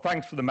 well,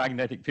 thanks for the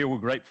magnetic field, we're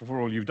grateful for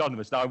all you've done with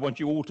us. Now I want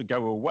you all to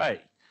go away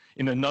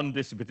in a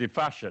non-dissipative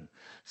fashion,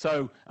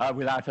 so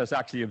without us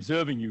actually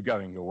observing you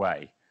going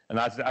away. And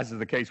as is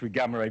the case with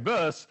gamma ray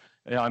bursts,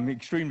 I'm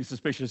extremely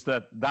suspicious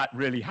that that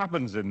really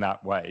happens in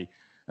that way.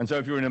 And so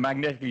if you're in a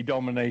magnetically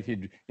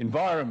dominated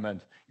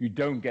environment, you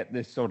don't get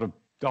this sort of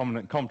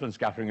dominant Compton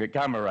scattering at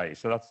gamma rays.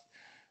 So that's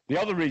the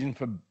other reason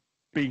for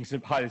being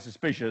highly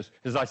suspicious,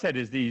 as I said,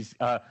 is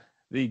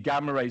the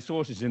gamma ray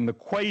sources in the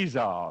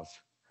quasars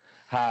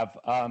have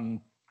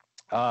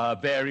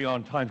vary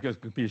on timescales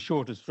that could be as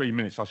short as 3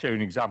 minutes. I'll show you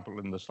an example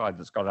in the slide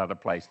that's got out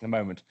of place in a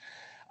moment.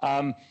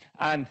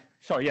 And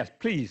sorry, yes,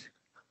 please.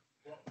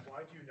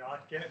 Why do you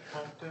not get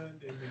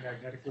Compton in the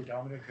magnetically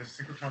dominant? Because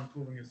synchrotron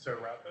pooling is so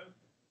rapid.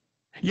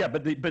 Yeah,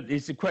 but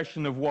it's a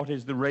question of what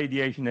is the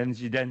radiation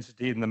energy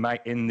density in the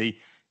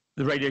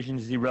radiation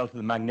density relative to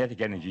the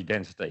magnetic energy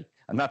density,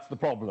 and that's the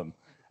problem.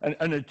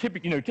 And a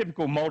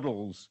typical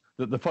models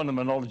that the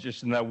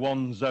phenomenologists in their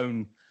one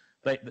zone,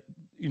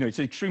 it's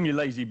an extremely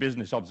lazy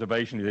business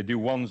observationally. They do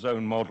one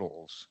zone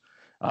models,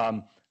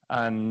 so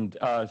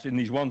in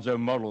these one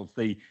zone models,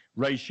 the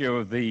ratio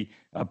of the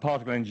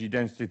particle energy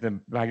density to the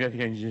magnetic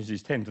energy density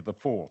is 10 to the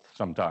 4th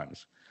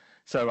sometimes.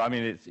 So I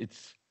mean,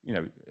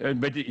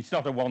 but it's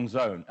not a one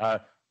zone.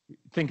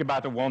 Think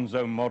about a one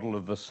zone model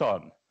of the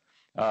sun.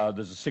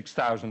 There's a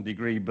 6,000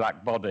 degree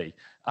black body.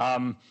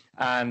 And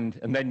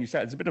then you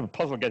say, it's a bit of a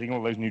puzzle getting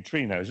all those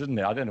neutrinos, isn't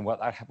it? I don't know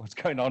what's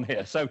going on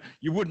here. So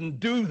you wouldn't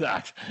do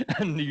that.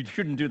 And you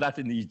shouldn't do that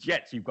in these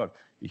jets. You've got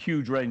a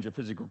huge range of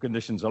physical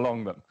conditions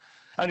along them.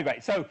 Anyway,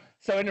 so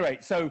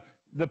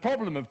the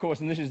problem, of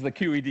course, and this is the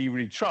QED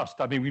we trust.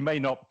 I mean, we may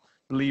not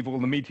believe all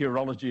the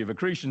meteorology of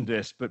accretion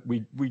disks, but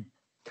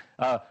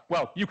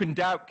well, you can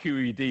doubt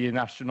QED in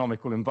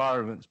astronomical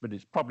environments, but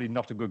it's probably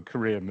not a good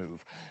career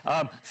move.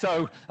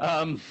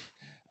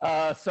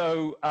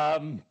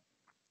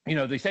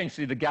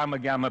 Essentially the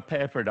gamma-gamma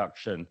pair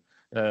production,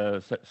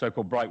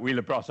 so-called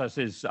Bright-Wheeler process,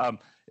 is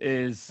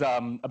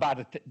about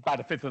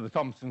a fifth of the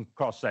Thomson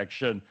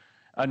cross-section.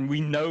 And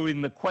we know in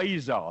the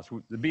quasars,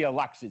 the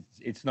BLX,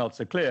 it's not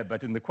so clear,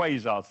 but in the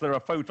quasars, there are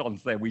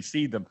photons there. We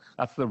see them.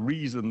 That's the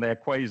reason they're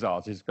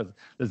quasars, is because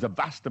there's a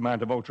vast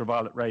amount of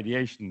ultraviolet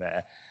radiation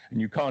there, and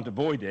you can't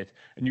avoid it,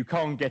 and you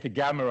can't get a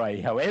gamma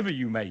ray, however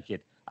you make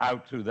it,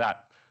 out through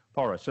that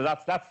porous. So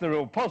that's the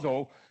real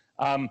puzzle,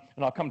 and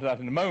I'll come to that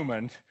in a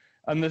moment.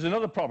 And there's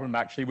another problem,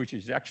 actually, which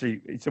is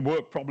it's a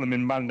work problem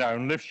in Landau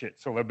and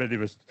Lifshitz, although many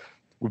of us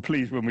were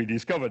pleased when we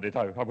discovered it.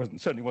 I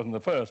certainly wasn't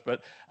the first,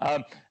 but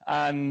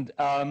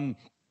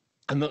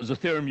and there's a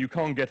theorem you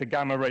can't get a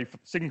gamma ray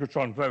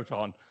synchrotron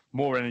photon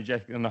more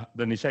energetic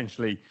than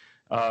essentially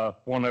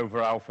 1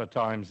 over alpha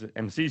times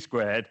mc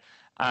squared.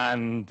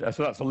 And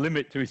so that's a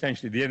limit to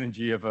essentially the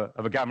energy of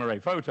a gamma ray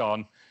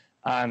photon.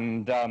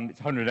 And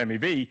it's 100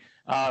 MeV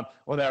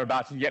or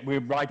thereabouts, and yet we're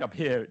right up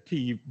here at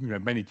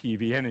many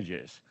TeV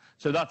energies.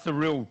 So that's a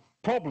real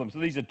problem. So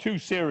these are two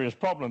serious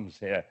problems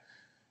here.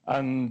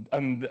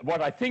 And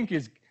what I think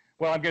is,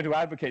 well, I'm going to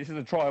advocate, this is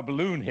a trial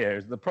balloon here,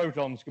 is the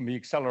protons can be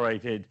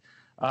accelerated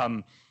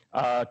to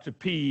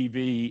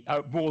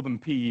PeV, more than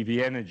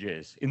PeV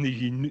energies in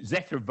the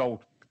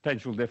zettavolt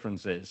potential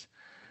differences.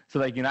 So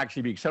they can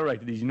actually be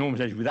accelerated these enormous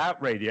energies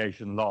without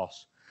radiation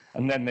loss.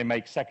 And then they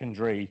make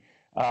secondary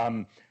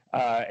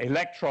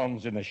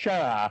electrons in a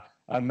shower,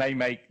 and they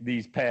make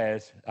these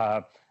pairs,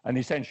 and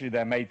essentially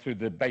they're made through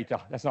the beta,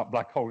 that's not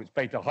black hole, it's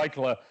beta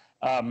Heitler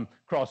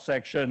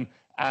cross-section,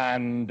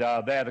 and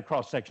there the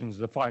cross-sections,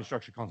 the fine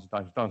structure constant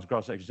times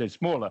cross-sections is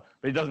smaller,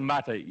 but it doesn't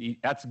matter.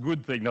 That's a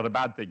good thing, not a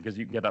bad thing, because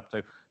you can get up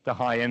to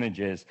high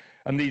energies.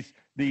 And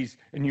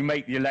and you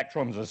make the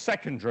electrons as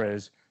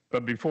secondaries,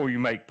 but before you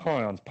make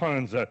pions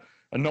are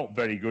not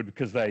very good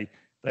because they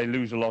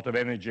lose a lot of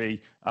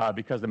energy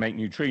because they make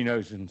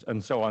neutrinos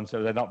and so on,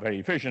 so they're not very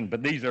efficient.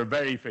 But these are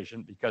very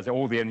efficient because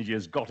all the energy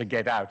has got to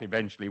get out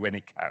eventually when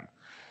it can.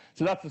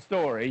 So that's the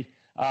story.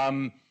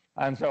 And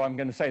so I'm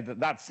going to say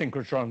that that's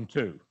synchrotron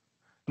too.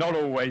 Not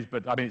always,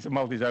 but I mean, it's a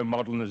multi-zone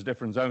model and there's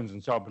different zones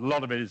and so on, but a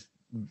lot of it is,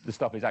 the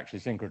stuff is actually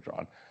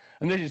synchrotron.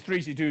 And this is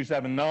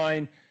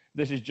 3C279.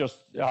 This is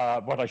just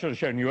what I should have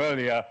shown you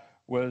earlier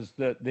was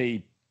that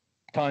the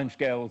time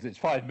scales, it's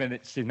 5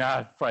 minutes in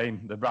our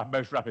frame, the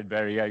most rapid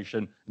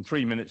variation, and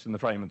 3 minutes in the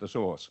frame of the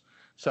source.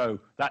 So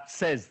that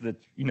says that,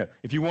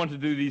 if you want to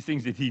do these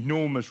things at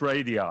enormous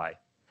radii,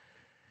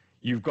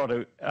 you've got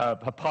to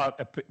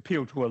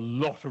appeal to a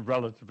lot of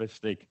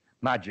relativistic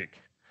magic,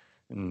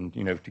 and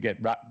to get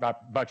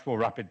much more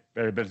rapid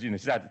variability.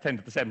 It's out to 10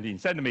 to the 17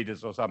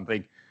 centimeters or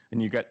something,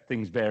 and you get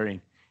things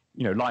varying,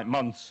 like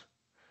months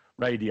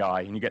radii,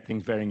 and you get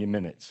things varying in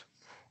minutes.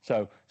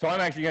 So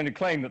I'm actually going to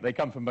claim that they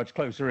come from much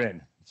closer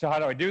in. So how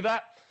do I do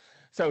that?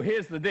 So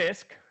here's the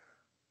disk,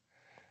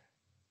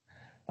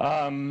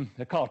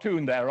 the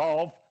cartoon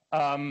thereof,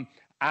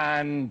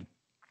 and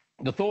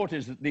the thought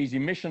is that these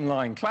emission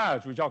line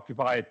clouds, which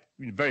occupy a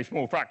very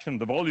small fraction of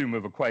the volume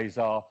of a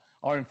quasar,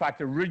 are in fact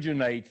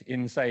originate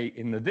in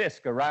the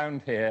disk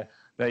around here.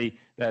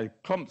 They're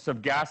clumps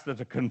of gas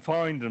that are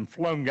confined and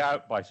flung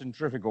out by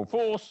centrifugal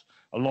force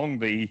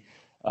along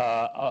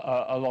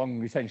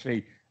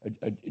essentially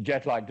a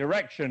jet-like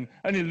direction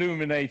and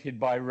illuminated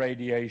by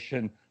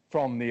radiation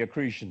from the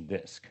accretion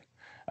disk.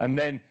 And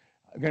then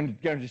I'm going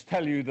to just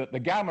tell you that the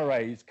gamma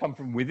rays come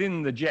from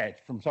within the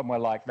jet, from somewhere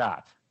like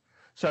that.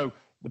 So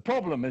the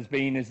problem has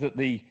been is that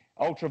the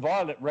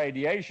ultraviolet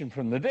radiation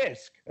from the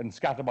disk and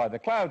scattered by the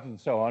clouds and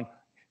so on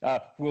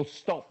will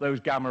stop those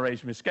gamma rays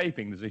from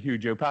escaping. There's a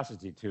huge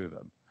opacity to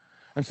them.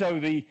 And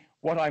so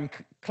what I'm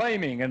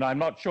claiming, and I'm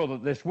not sure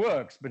that this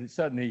works, but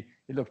it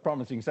looks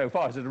promising so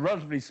far, is that a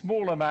relatively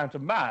small amount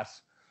of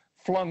mass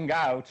flung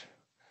out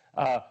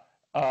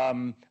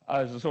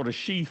as a sort of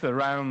sheath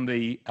around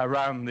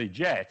the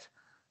jet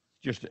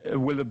just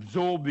will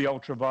absorb the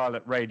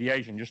ultraviolet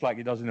radiation just like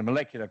it does in a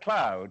molecular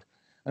cloud.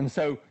 And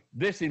so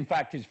this, in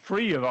fact, is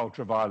free of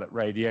ultraviolet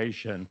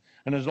radiation.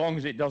 And as long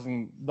as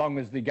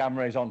the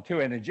gamma rays aren't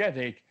too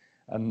energetic,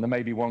 and there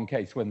may be one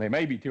case when they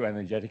may be too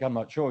energetic, I'm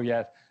not sure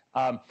yet,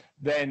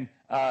 then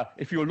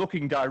if you're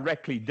looking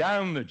directly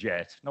down the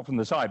jet, not from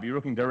the side, but you're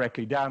looking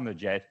directly down the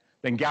jet,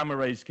 then gamma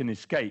rays can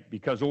escape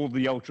because all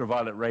the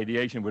ultraviolet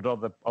radiation would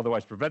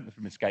otherwise prevent them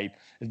from escape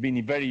has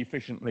been very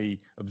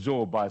efficiently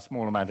absorbed by a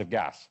small amount of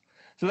gas.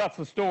 So that's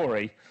the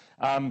story.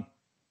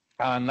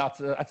 And that's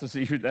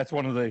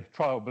one of the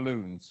trial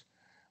balloons.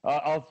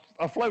 I'll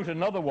float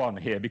another one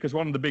here because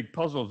one of the big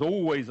puzzles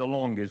always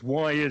along is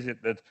why is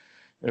it that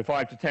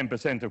 5 to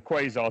 10% of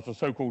quasars are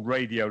so-called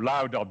radio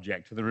loud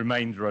objects, and the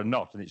remainder are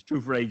not. And it's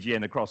true for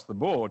AGN across the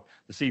board.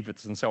 The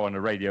CFITs and so on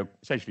are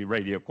essentially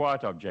radio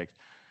quiet objects.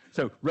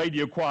 So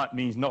radio quiet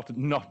means not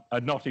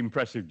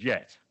impressive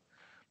jet.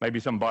 Maybe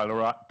some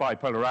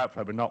bipolar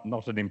outflow, but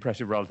not an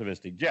impressive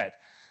relativistic jet.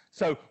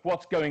 So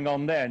what's going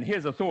on there? And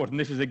here's a thought, and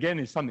this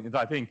is something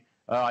that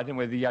I don't know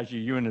whether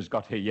Yajie Yuan has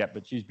got here yet,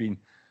 but she's been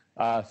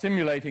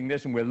simulating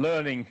this, and we're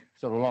learning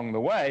sort of along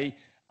the way,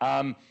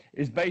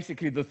 is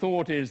basically the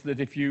thought is that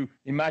if you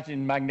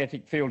imagine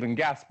magnetic field and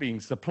gas being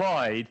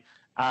supplied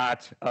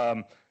at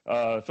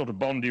sort of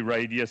Bondi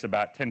radius,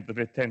 about 10 to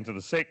the 5th, 10 to the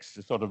 6th,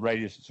 the sort of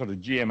radius, sort of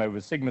GM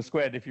over sigma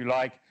squared, if you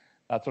like,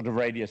 that sort of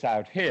radius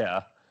out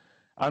here,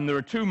 and there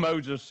are two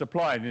modes of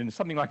supply. In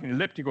something like an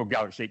elliptical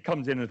galaxy, it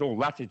comes in at all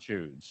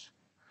latitudes.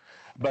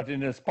 But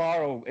in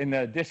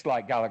a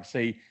disk-like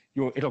galaxy,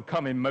 it'll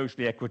come in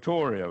mostly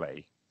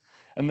equatorially.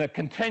 And the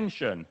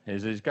contention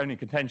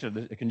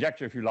the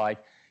conjecture, if you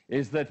like,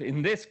 is that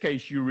in this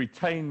case, you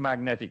retain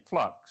magnetic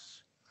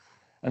flux.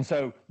 And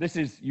so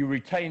you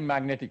retain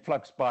magnetic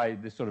flux by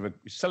this sort of a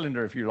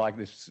cylinder, if you like,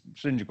 this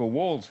cylindrical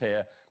walls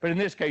here. But in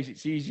this case,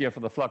 it's easier for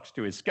the flux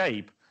to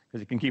escape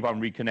because it can keep on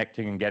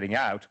reconnecting and getting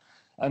out.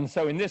 And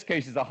so in this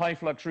case, it's a high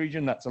flux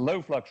region, that's a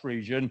low flux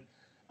region.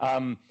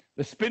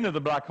 The spin of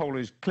the black hole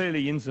is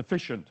clearly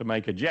insufficient to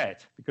make a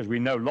jet, because we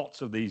know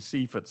lots of these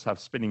CFOTs have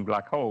spinning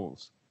black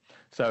holes.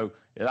 So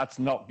that's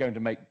not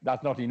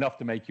enough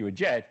to make you a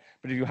jet.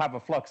 But if you have a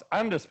flux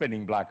and a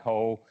spinning black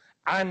hole,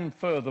 and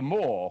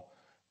furthermore,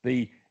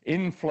 the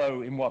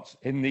inflow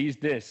in these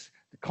disks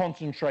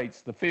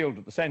concentrates the field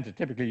at the center.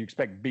 Typically, you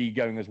expect B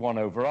going as 1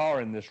 over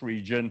R in this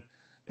region.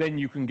 Then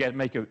you can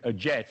make a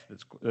jet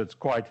that's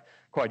quite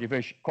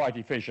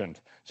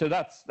efficient. So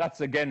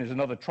that's again is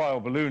another trial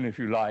balloon, if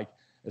you like,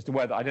 as to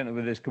whether, I don't know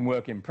whether this can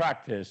work in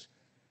practice,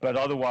 but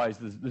otherwise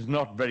there's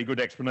not very good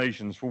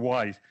explanations for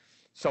why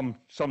some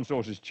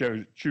sources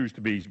choose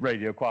to be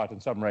radio quiet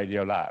and some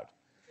radio loud.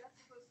 Is that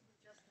supposed to be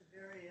just the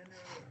very inner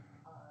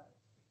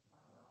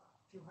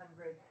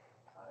 200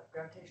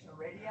 gravitational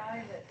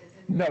radii that is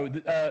in? No,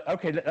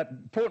 okay,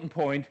 important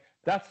point.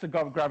 That's the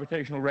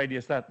gravitational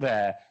radius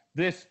there.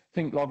 This,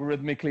 think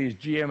logarithmically, is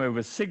GM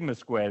over sigma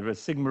squared, where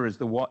sigma is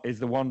the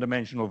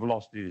one-dimensional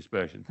velocity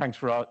dispersion. Thanks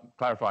for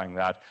clarifying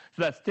that.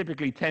 So that's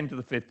typically 10 to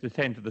the 5th to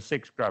 10 to the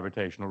 6th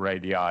gravitational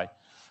radii.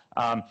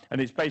 And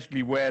it's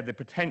basically where the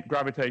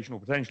gravitational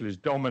potential is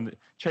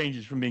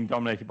changes from being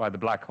dominated by the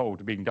black hole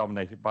to being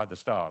dominated by the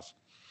stars.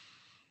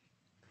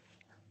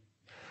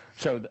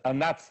 So, and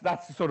that's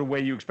the sort of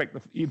way you expect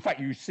in fact,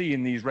 you see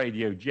in these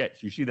radio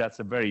jets, you see that's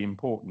a very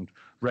important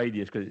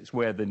radius, because it's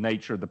where the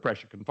nature of the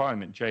pressure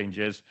confinement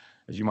changes,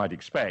 as you might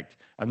expect,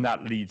 and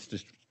that leads to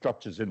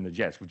structures in the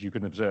jets, which you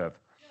can observe.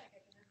 Yeah, I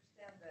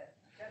can understand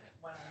the jet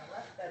one on the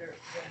left better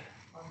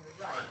than on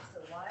the right.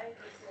 So why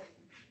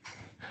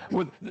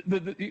is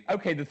it? Well,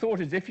 okay, the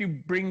thought is if you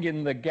bring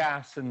in the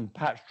gas and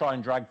perhaps try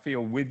and drag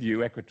field with you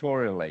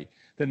equatorially,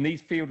 then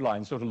these field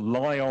lines sort of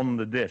lie on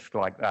the disk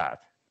like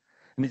that.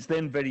 And it's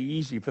then very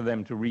easy for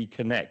them to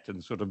reconnect,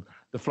 and sort of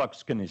the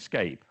flux can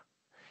escape.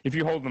 If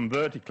you hold them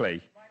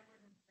vertically. Why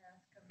wouldn't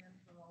gas come in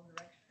from all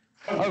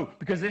directions? Oh,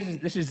 because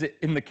this is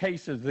in the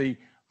case of the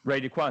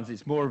radio quants,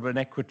 it's more of an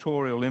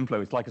equatorial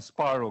inflow. It's like a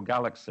spiral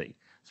galaxy.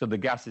 So the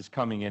gas is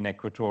coming in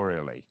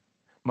equatorially,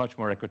 much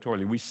more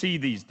equatorially. We see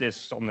these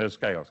disks on those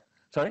scales.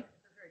 Sorry? They're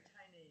very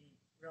tiny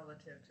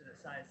relative to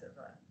the size of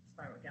a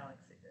spiral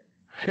galaxy.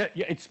 Yeah,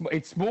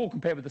 it's small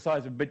compared with the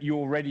size of, but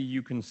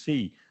you can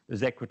see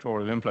there's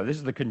equatorial inflow. This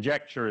is the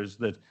conjecture, is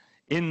that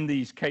in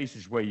these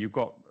cases where you've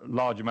got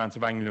large amounts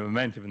of angular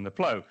momentum in the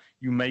flow,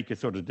 you make a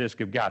sort of disk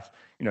of gas.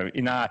 You know,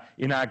 in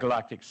our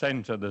galactic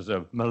center, there's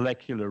a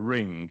molecular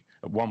ring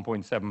at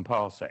 1.7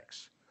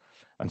 parsecs.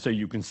 And so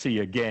you can see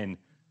again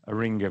a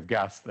ring of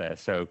gas there.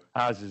 So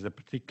ours is a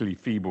particularly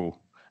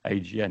feeble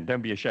AGN.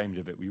 Don't be ashamed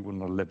of it. We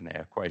wouldn't have lived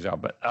near quasar.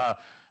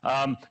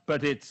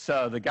 But it's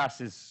the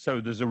gas is, so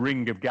there's a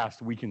ring of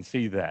gas we can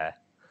see there.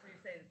 So you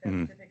say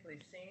that's typically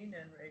seen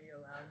in radio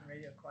loud and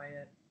radio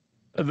quiet?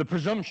 The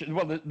presumption,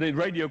 well, the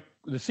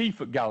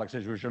CFOT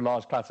galaxies, which are a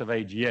large class of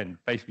AGN,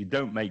 basically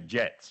don't make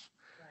jets.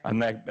 Right. And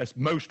they're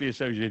mostly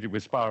associated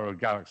with spiral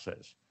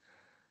galaxies.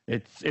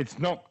 It's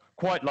not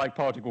quite like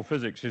particle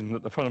physics in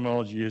that the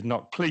phenomenology is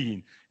not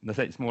clean, in the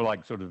sense it's more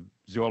like sort of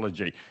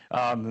zoology,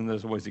 and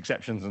there's always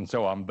exceptions and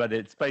so on, but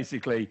it's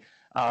basically,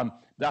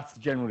 that's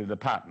generally the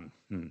pattern.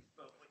 But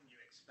wouldn't you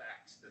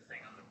expect the thing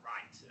on the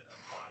right to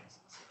apply to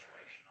the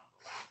situation on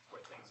the left,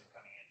 where things are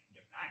coming in from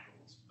different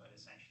angles, but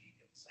essentially you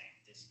get the same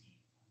disky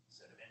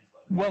sort of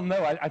inflow? Well,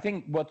 no, I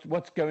think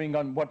what's going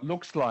on, what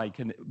looks like,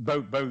 and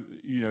both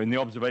you know, in the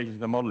observations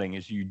and the modeling,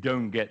 is you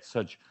don't get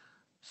such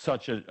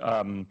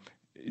a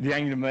the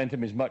angular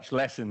momentum is much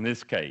less in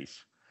this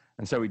case,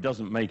 and so it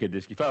doesn't make a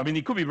disky flow. I mean,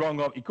 it could be wrong.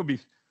 It could be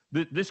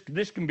this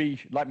can be,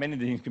 like many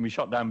things, can be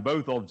shot down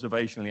both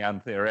observationally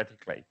and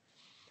theoretically.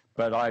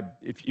 But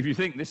if you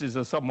think this is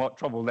a somewhat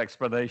troubled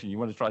explanation, you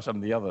want to try some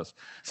of the others.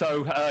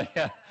 So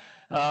yeah.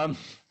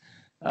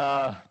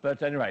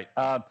 But anyway,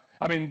 I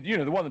mean, you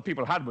know, the one that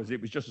people had was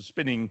it was just a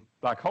spinning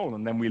black hole,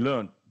 and then we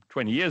learned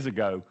 20 years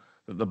ago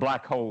that the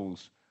black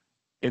holes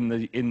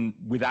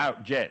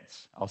without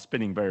jets are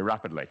spinning very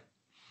rapidly.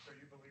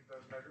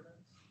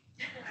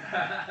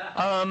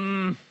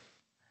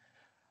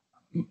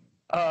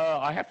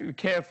 I have to be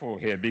careful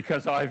here,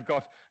 because I've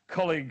got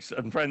colleagues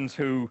and friends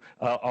who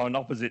are on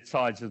opposite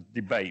sides of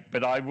the debate.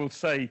 But I will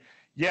say,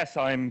 yes,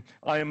 I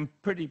am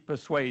pretty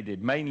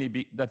persuaded.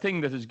 Mainly, the thing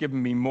that has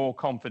given me more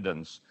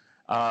confidence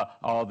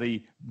are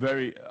the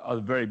very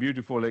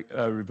beautiful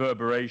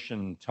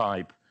reverberation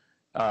type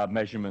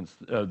measurements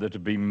that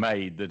have been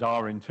made that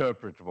are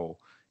interpretable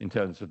in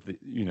terms of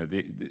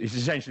it's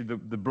essentially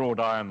the broad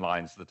ion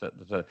lines that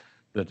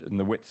and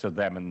the widths of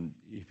them, and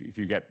if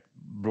you get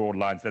broad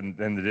lines, then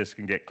the disk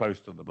can get close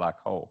to the black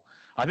hole.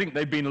 I think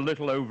they've been a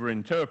little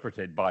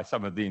overinterpreted by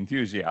some of the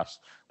enthusiasts.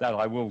 That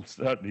I will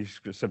certainly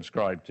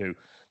subscribe to.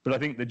 But I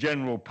think the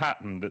general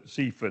pattern that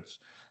CFOTs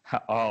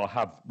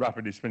have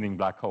rapidly spinning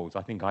black holes,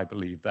 I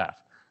believe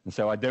that. And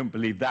so I don't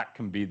believe that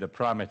can be the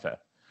parameter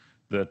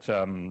that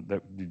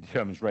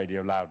determines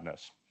radio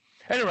loudness.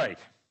 At any rate,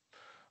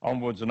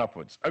 onwards and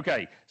upwards.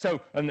 Okay,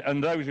 so,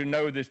 and those who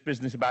know this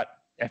business about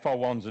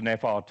FR1s and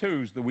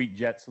FR2s, the weak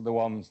jets are the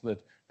ones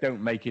that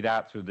don't make it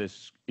out through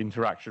this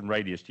interaction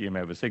radius GM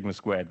over sigma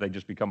squared. They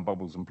just become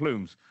bubbles and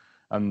plumes.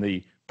 And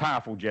the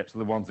powerful jets are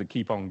the ones that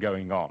keep on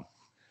going on.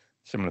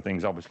 Similar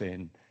things, obviously,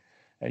 in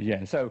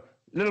yeah. So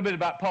a little bit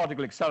about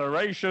particle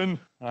acceleration.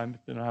 I'm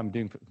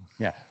doing,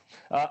 yeah.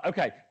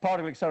 Okay,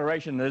 particle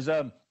acceleration. There's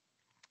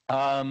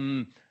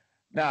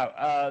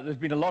now there's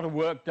been a lot of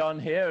work done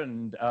here,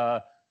 and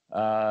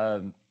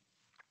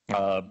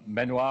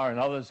Benoit and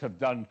others have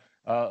done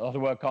a lot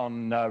of work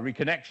on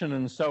reconnection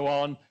and so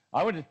on.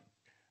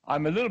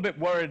 I'm a little bit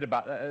worried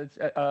about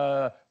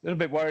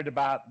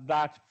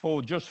that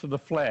for the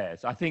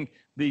flares. I think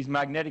these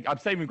magnetic. I'm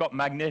saying we've got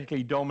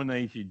magnetically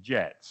dominated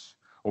jets,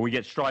 or we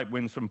get stripe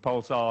winds from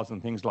pulsars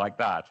and things like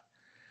that,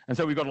 and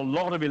so we've got a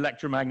lot of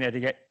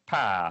electromagnetic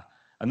power,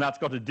 and that's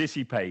got to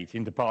dissipate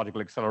into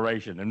particle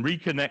acceleration. And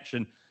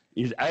reconnection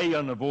is A,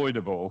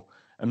 unavoidable,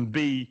 and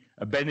B,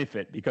 a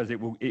benefit, because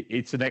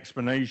it's an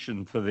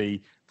explanation for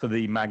the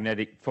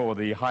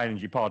high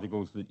energy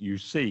particles that you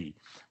see.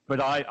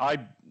 But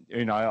I'm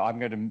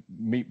going to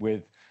meet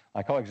with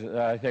my colleagues,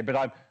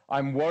 but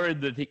I'm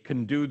worried that it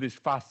can do this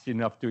fast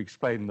enough to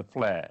explain the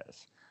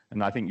flares.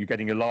 And I think you're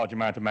getting a large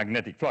amount of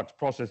magnetic flux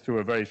processed through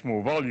a very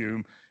small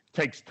volume. It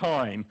takes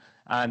time,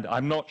 and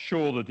I'm not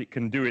sure that it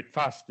can do it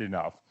fast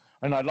enough.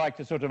 And I'd like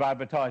to sort of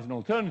advertise an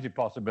alternative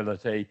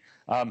possibility,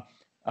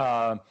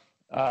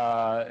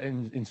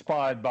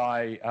 inspired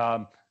by,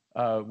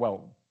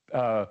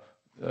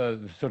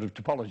 sort of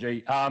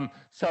topology.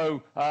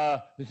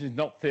 This is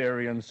knot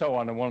theory and so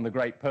on, and one of the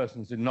great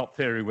persons in knot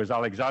theory was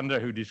Alexander,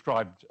 who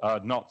described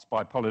knots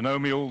by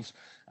polynomials.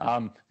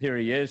 Here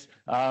he is.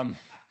 And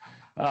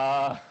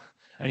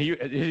he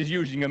is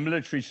using a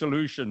military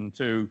solution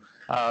to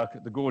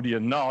the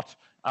Gordian knot,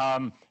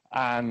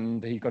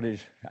 and he's got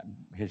his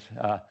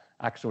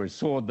axe or his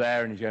sword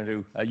there, and he's going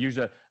to use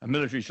a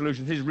military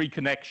solution. This is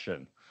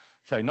reconnection,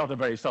 so not a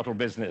very subtle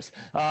business.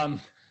 But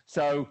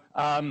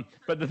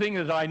the thing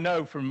that I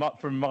know from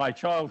my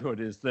childhood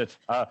is that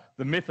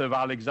the myth of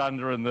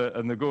Alexander and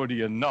the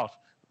Gordian knot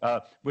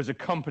was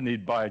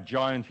accompanied by a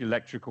giant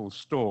electrical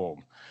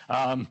storm.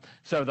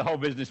 So the whole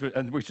business,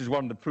 which is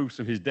one of the proofs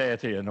of his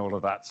deity and all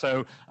of that.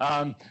 So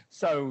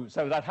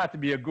that had to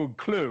be a good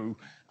clue.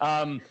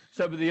 But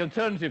the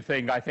alternative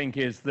thing, I think,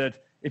 is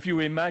that if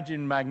you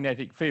imagine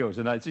magnetic fields,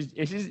 and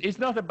it's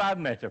not a bad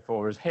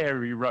metaphor, as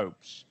hairy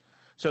ropes.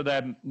 So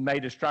they're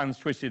made of strands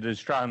twisted as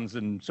strands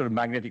and sort of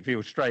magnetic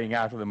fields straying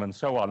out of them and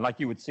so on, like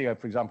you would see,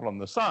 for example, on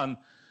the sun.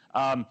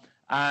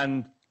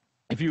 And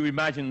if you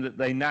imagine that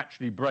they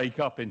naturally break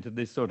up into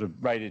this sort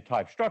of braided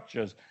type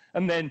structures,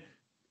 and then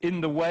in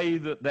the way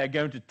that they're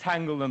going to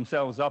tangle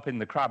themselves up in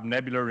the Crab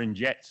Nebula, in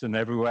jets and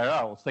everywhere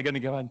else, they're going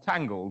to go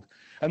entangled.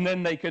 And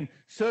then they can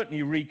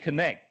certainly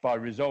reconnect by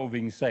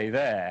resolving, say,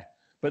 there,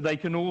 but they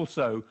can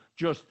also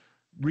just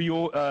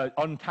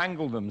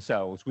untangle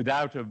themselves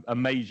without a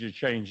major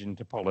change in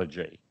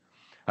topology.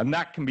 And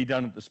that can be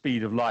done at the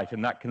speed of light,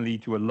 and that can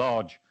lead to a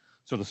large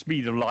sort of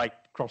speed of light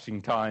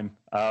crossing time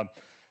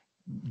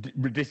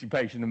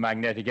dissipation of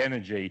magnetic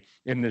energy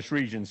in this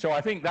region. So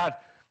I think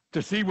that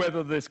to see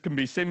whether this can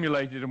be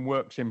simulated and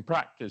works in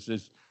practice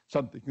is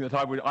something that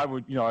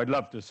I'd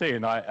love to see,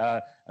 and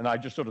I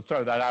just sort of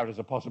throw that out as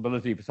a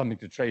possibility for something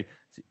to try.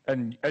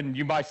 And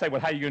you might say,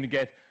 well, how are you going to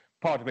get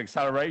particle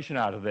acceleration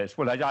out of this?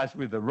 Well, as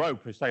with the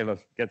rope, a sailor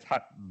gets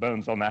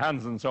burns on their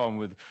hands and so on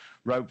with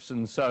ropes,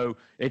 and so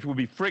it will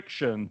be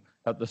friction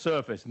at the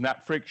surface, and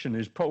that friction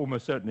is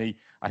almost certainly,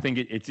 I think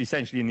it's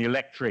essentially in the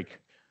electric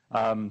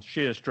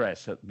shear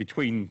stress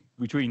between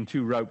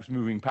two ropes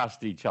moving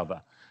past each other.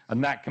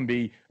 And that can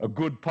be a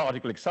good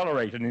particle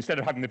accelerator. And instead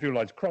of having the fuel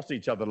lines cross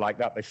each other like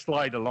that, they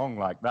slide along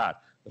like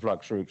that, the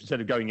flux loops. Instead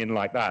of going in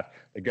like that,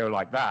 they go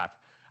like that.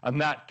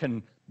 And that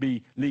can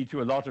lead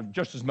to a lot of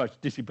just as much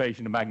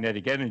dissipation of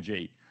magnetic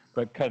energy,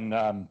 but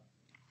can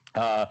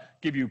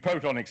give you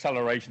proton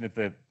acceleration if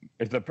the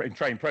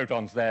trained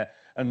protons there,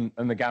 and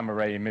the gamma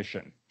ray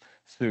emission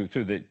through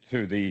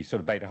the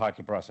sort of beta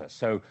Hartley process.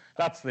 So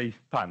that's the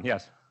plan.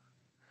 Yes.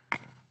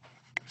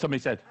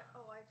 Somebody said. I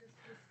just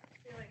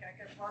feel like I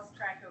got lost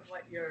track of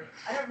what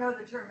I don't know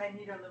the term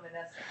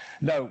magnetoluminescence.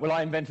 No, well,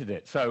 I invented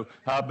it. So,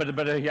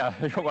 yeah,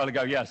 a while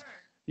ago. Yes.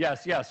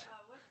 What's it?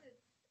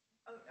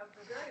 Of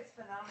the various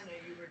phenomena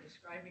you were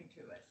describing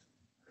to us,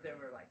 there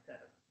were like the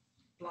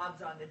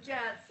blobs on the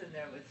jets, and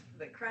there was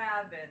the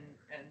crab, and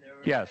there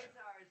were quasars.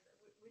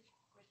 Which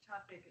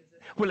topic is this?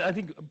 Well, I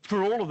think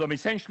for all of them,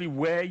 essentially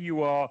where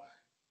you are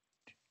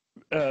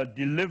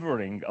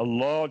delivering a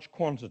large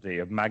quantity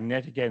of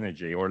magnetic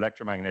energy or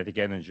electromagnetic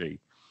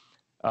energy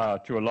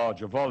to a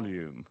larger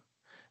volume,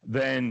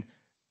 then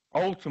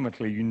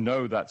ultimately you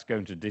know that's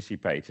going to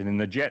dissipate. And in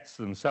the jets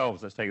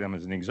themselves, let's take them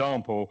as an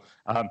example,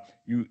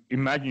 you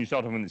imagine you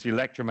start off when it's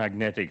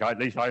electromagnetic, at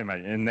least I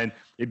imagine, and then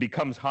it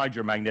becomes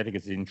hydromagnetic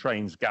as it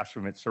entrains gas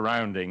from its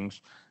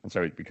surroundings, and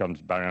so it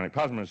becomes baryonic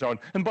plasma and so on.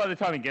 And by the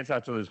time it gets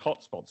out to those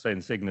hot spots, say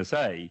in Cygnus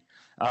A,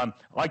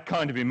 I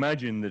kind of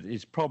imagine that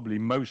it's probably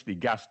mostly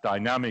gas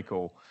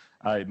dynamical,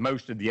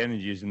 Most of the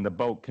energy is in the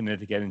bulk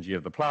kinetic energy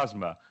of the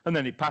plasma, and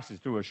then it passes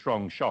through a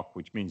strong shock,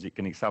 which means it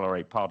can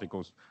accelerate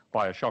particles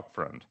by a shock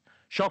front.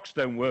 Shocks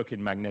don't work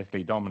in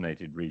magnetically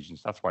dominated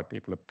regions. That's why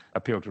people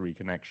appeal to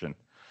reconnection.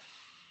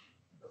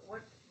 But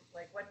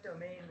what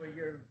domain were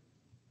you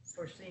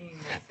foreseeing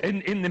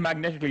this? In the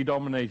magnetically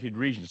dominated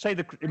region,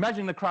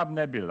 imagine the Crab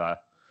Nebula.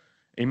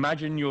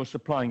 Imagine you're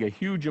supplying a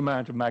huge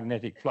amount of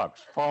magnetic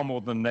flux, far more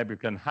than the nebula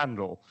can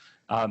handle,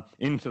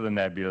 into the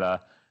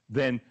nebula.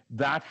 Then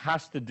that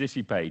has to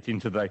dissipate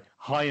into the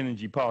high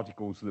energy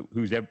particles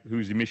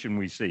whose emission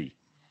we see.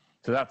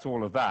 So that's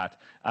all of that.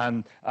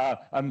 And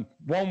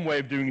one way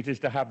of doing it is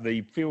to have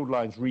the field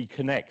lines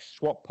reconnect,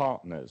 swap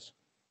partners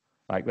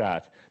like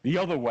that. The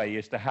other way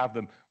is to have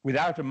them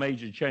without a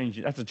major change.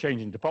 That's a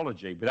change in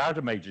topology. Without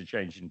a major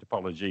change in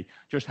topology,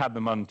 just have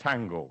them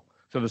untangle.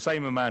 So the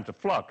same amount of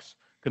flux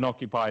can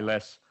occupy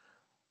less,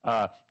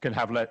 can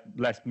have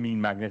less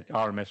mean magnetic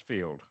RMS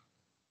field.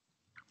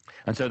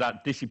 And so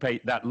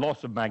that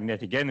loss of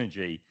magnetic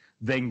energy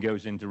then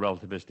goes into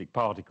relativistic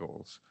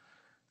particles.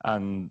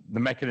 And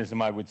the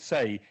mechanism, I would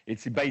say,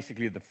 it's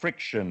basically the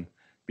friction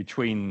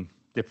between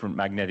different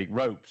magnetic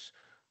ropes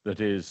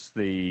that is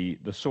the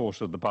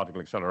source of the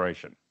particle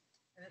acceleration.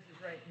 And this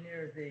is right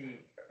near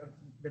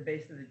the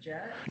base of the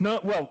jet? No,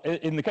 well,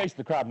 in the case of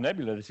the Crab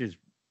Nebula, this is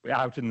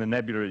out in the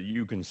nebula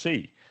you can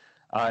see.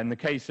 In the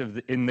case of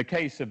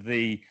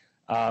the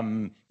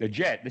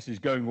jet, this is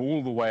going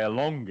all the way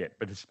along it,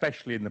 but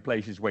especially in the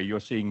places where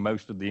you're seeing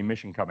most of the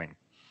emission coming.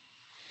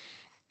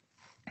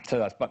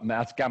 So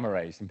that's gamma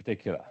rays in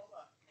particular.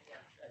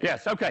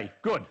 Yes, okay,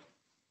 good.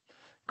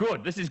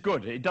 Good, this is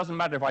good. It doesn't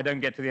matter if I don't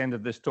get to the end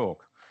of this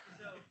talk,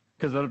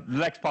 because the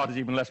next part is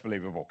even less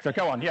believable. So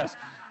go on, yes.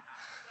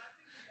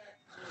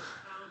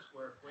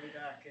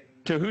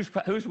 To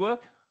whose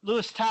work?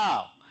 Louis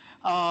Tao,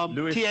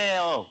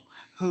 T-A-O,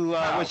 who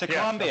was at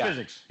Columbia.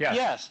 Physics, yes.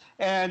 Yes,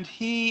 and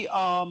he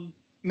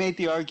made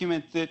the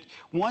argument that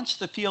once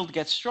the field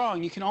gets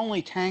strong, you can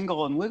only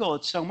tangle and wiggle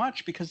it so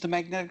much because the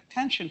magnetic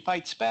tension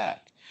fights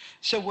back.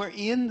 So we're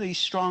in the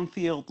strong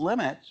field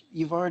limit.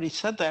 You've already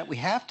said that. We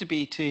have to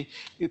be to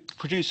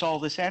produce all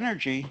this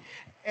energy.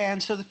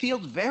 And so the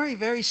field's very,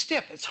 very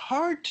stiff. It's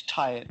hard to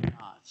tie it in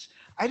knots.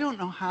 I don't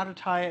know how to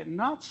tie it in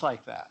knots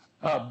like that.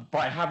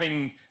 By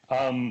having,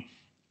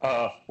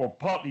 well,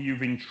 partly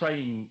you've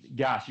entrained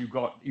gas. You've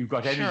got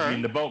energy Sure.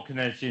 in the bulk and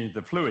energy in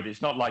the fluid.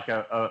 It's not like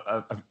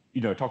a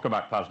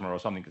tokamak plasma or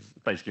something that's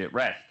basically at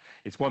rest.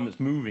 It's one that's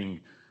moving.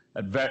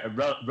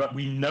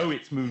 We know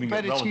it's moving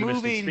at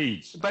relativistic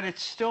speeds. But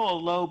it's still a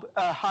low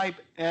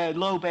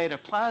beta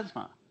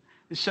plasma.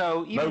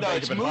 So even though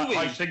it's moving,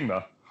 high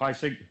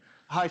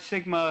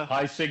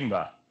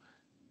sigma,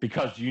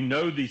 because you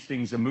know these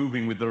things are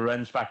moving with the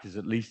Lorentz factors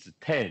at least at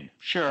 10.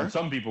 Sure. And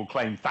some people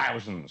claim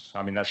thousands.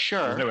 I mean, there's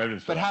no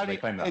evidence for but that. how do They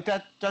claim that.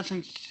 that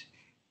doesn't?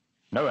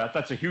 No,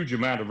 that's a huge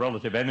amount of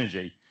relative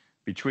energy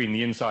between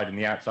the inside and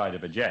the outside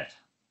of a jet.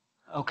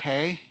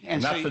 Okay,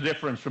 And that's the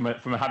difference from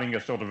having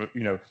a sort of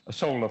a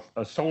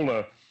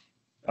solar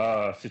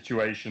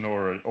situation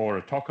or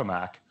a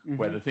tokamak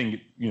where the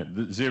thing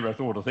the zeroth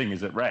order thing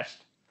is at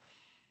rest.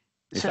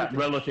 It's that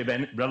relative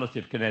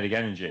kinetic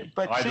energy.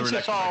 But either since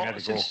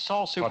electromagnetic it's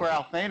all super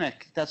particle.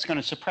 alphanic, that's going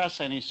to suppress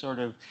any sort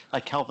of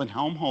like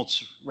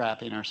Kelvin-Helmholtz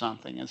wrapping or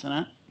something, isn't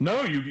it?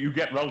 No, you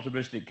get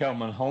relativistic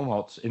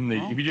Kelvin-Helmholtz in the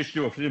if you just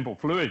do a simple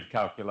fluid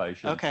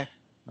calculation. Okay.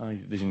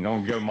 This is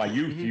not go in my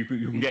youth. You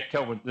can get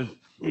Kelvin.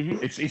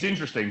 It's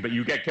interesting, but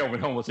you get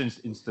Kelvin-Helmholtz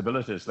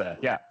instabilities there.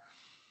 Yeah.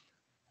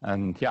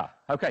 And yeah.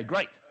 Okay.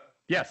 Great.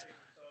 Yes.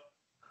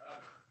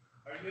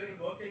 Are you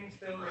invoking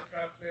still the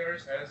crab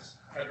flares as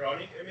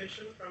hadronic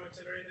emission from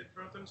accelerated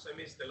protons? I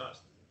missed the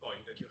last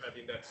point that you had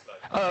in that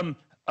slide.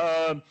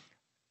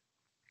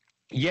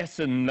 Yes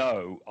and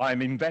no.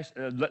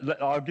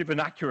 I'll give an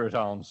accurate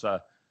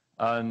answer.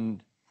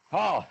 And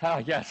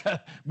yes,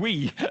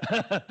 we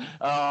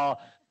are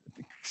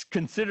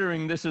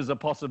considering this as a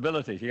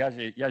possibility.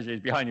 Yaji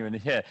is behind you in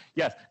here.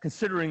 Yes,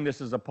 considering this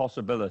as a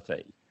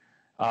possibility.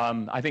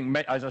 I think,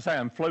 as I say,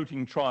 I'm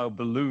floating trial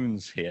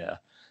balloons here.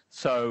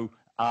 So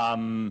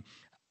I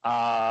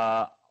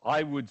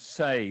would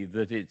say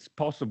that it's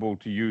possible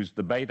to use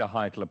the beta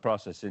Heitler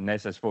process in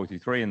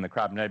SS43 and the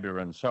Crab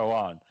Nebula and so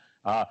on.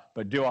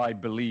 But do I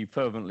believe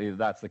fervently that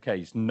that's the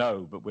case?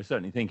 No, but we're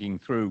certainly thinking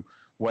through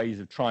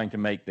ways of trying to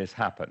make this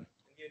happen.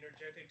 The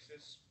energetics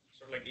is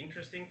sort of like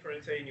interesting for,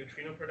 let's say,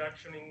 neutrino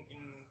production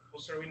in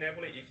pulsar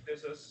nebulae, if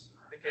this is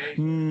the case.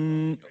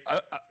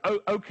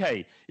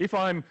 Okay, if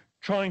I'm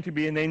trying to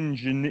be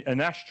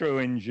an astro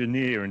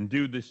engineer and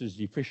do this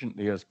as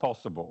efficiently as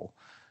possible,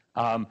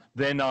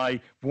 then I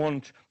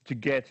want to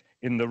get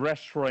in the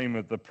rest frame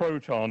of the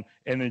proton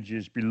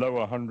energies below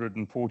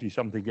 140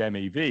 something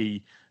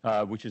MeV,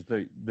 which is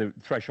the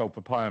threshold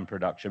for pion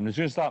production. As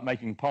soon as I start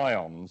making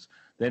pions,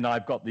 then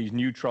I've got these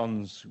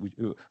neutrons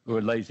who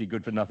are lazy,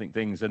 good for nothing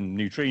things, and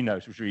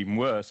neutrinos, which are even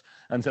worse,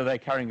 and so they're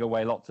carrying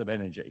away lots of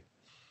energy.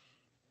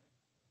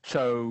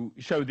 So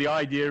the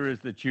idea is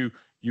that you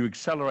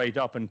accelerate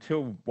up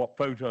until what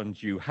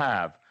photons you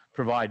have,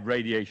 provide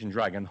radiation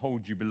drag and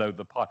hold you below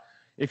the pi.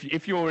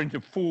 If you're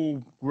into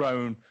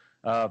full-grown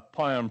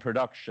pion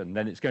production,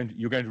 then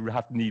you're going to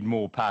have to need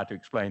more power to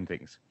explain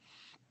things.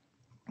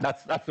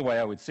 That's the way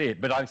I would see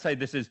it. But I'd say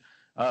this is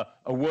a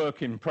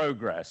work in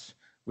progress,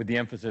 with the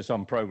emphasis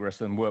on progress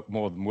and work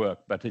more than work.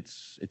 But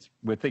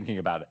we're thinking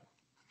about it.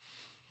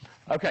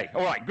 Okay,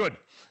 all right, good.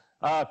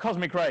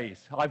 Cosmic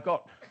rays. I've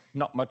got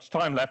not much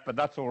time left, but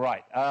that's all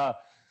right.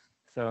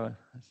 So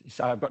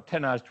I've got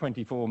 10 hours,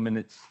 24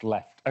 minutes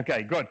left.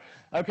 Okay, good.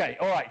 Okay,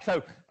 all right.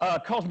 So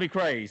cosmic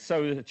rays.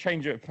 So the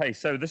change of pace.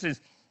 So this is,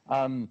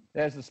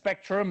 there's the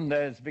spectrum.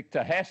 There's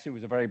Victor Hess, who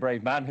was a very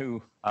brave man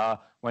who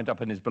went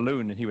up in his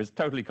balloon, and he was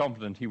totally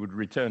confident he would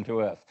return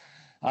to Earth.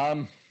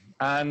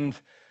 And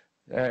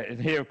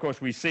here, of course,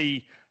 we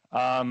see,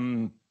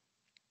 no,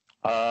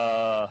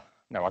 I've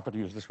got to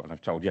use this one,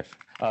 I've told, yes.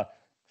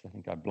 I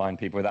think I blind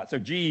people with that. So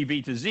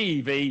GeV to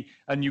ZeV,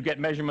 and you get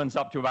measurements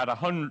up to about a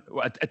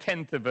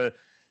tenth of a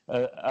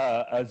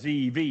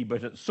ZeV,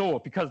 but at source,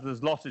 because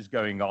there's losses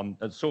going on,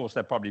 at source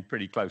they're probably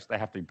pretty close. They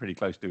have to be pretty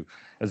close to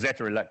a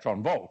zeta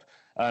electron volt.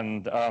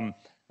 And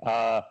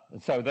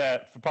so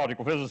there, for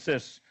particle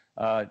physicists,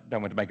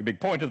 don't want to make a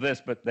big point of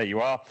this, but there you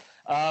are.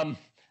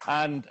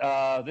 And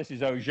this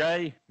is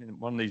Auger,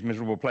 one of these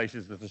miserable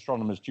places that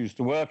astronomers choose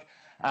to work.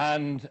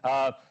 And,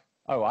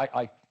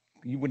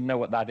 you wouldn't know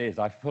what that is.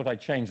 I thought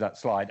I'd change that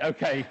slide.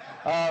 Okay,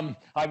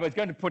 I was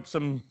going to put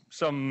some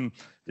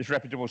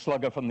disreputable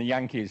slugger from the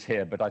Yankees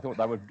here, but I thought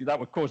that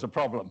would cause a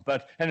problem.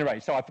 But anyway,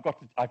 so I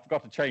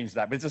forgot to change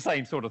that. But it's the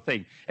same sort of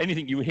thing.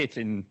 Anything you hit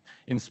in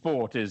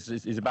sport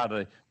is about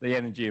the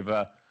energy of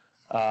a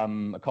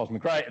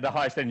cosmic ray, the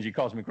highest energy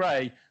cosmic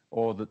ray,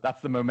 or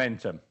that's the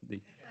momentum.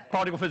 The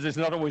particle physicists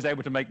are not always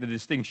able to make the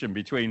distinction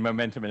between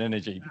momentum and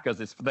energy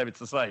because for them it's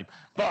the same.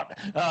 But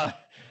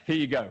here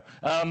you go.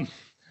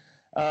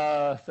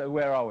 So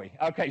where are we?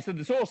 Okay, so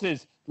the source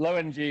is low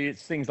energy.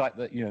 It's things like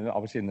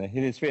obviously in the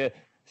heliosphere.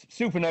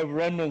 Supernova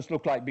remnants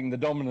look like being the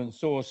dominant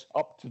source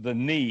up to the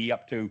knee,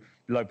 up to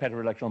below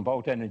petaelectron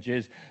volt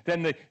energies.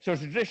 Then the sort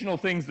of traditional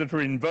things that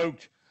are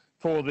invoked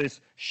for this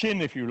shin,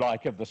 if you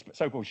like, of the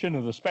so-called shin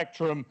of the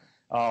spectrum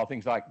are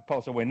things like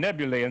pulsar wind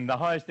nebulae. And the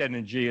highest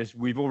energy, as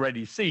we've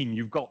already seen,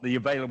 you've got the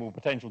available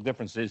potential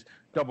differences,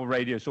 double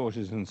radio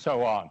sources, and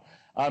so on.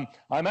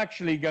 I'm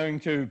actually going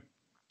to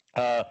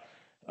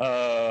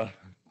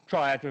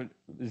try out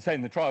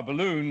the trial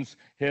balloons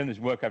here in this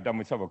work I've done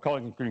with several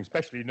colleagues, including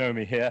especially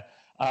Naomi here.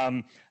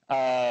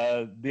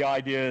 The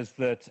idea is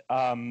that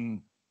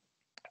some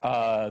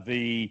of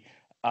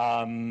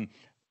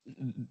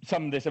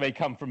this may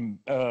come from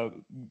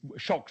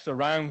shocks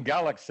around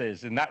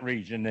galaxies in that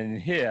region,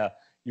 and here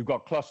you've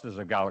got clusters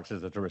of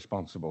galaxies that are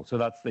responsible. So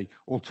that's the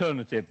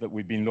alternative that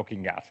we've been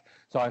looking at.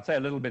 So I'd say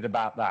a little bit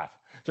about that.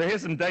 So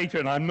here's some data,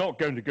 and I'm not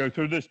going to go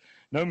through this.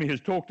 Naomi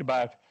has talked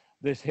about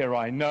this here,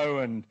 I know,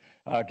 and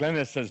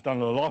Glennis has done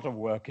a lot of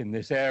work in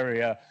this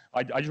area.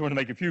 I just want to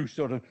make a few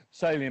sort of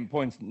salient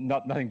points,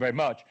 nothing very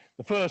much.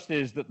 The first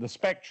is that the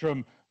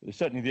spectrum,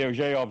 certainly the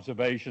Auger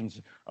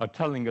observations, are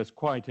telling us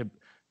quite a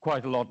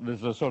lot.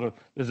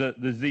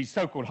 There's these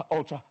so-called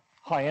ultra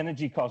high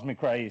energy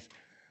cosmic rays,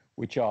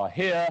 which are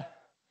here,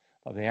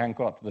 of the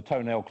ankle up to the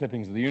toenail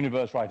clippings of the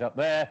universe right up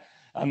there.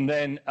 And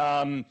then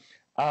and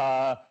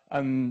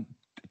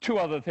two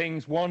other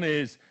things. One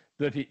is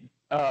that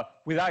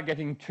without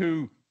getting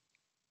too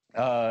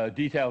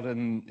detailed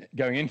and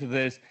going into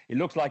this, it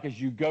looks like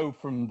as you go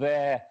from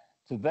there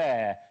to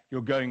there,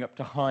 you're going up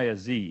to higher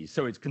Z's.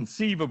 So it's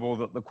conceivable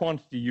that the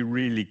quantity you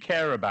really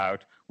care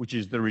about, which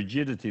is the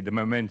rigidity, the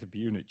momentum per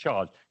unit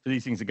charge, so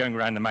these things are going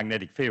around the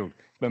magnetic field,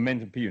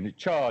 momentum per unit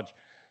charge,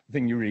 the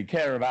thing you really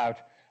care about,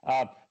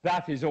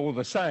 that is all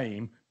the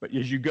same, but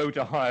as you go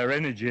to higher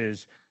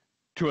energies,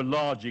 to a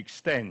large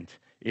extent,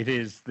 it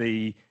is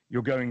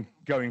you're going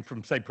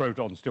from, say,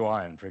 protons to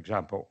iron, for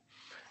example.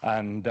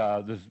 And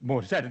there's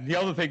more said. And the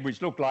other thing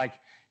which looked like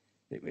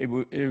it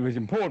was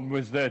important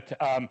was that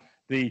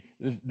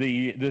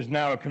there's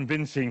now a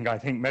convincing, I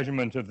think,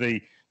 measurement of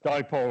the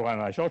dipole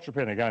anisotropy.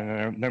 And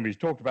again, nobody's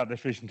talked about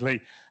this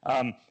recently.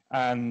 But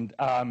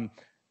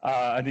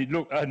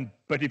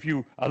if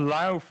you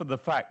allow for the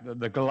fact that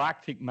the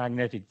galactic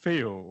magnetic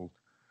field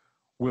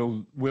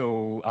will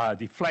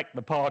deflect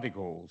the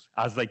particles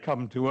as they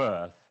come to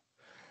Earth,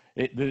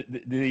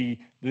 the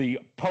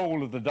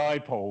pole of the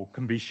dipole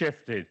can be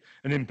shifted,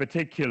 and in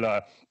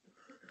particular,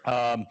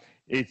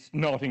 it's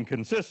not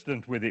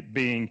inconsistent with it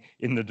being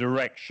in the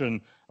direction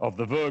of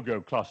the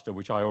Virgo cluster,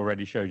 which I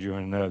already showed you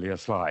in an earlier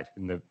slide,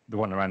 in the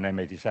one around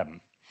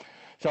M87.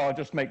 So I'll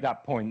just make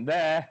that point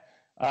there.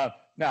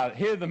 Now,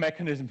 here the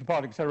mechanism for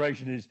particle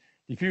acceleration is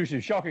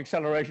diffusive shock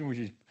acceleration, which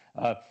is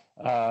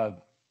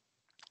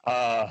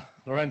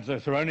Lorenzo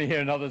Cerrone here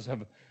and others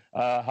have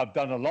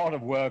done a lot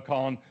of work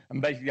on,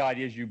 and basically the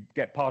idea is you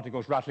get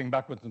particles rattling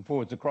backwards and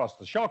forwards across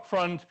the shock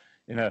front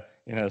in a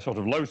sort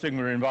of low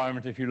sigma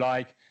environment, if you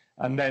like.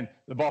 And then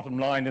the bottom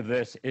line of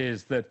this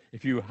is that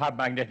if you have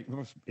magnetic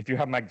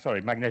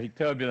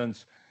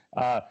turbulence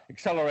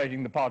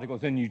accelerating the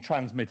particles, then you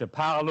transmit a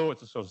power law.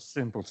 It's a sort of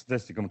simple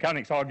statistical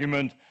mechanics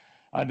argument.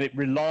 and it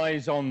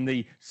relies on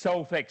the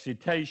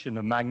self-excitation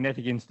of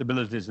magnetic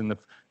instabilities in the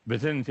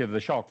vicinity of the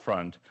shock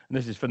front. And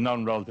this is for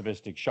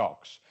non-relativistic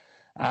shocks.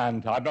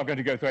 And I'm not going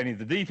to go through any of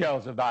the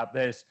details about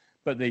this,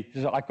 but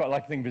I quite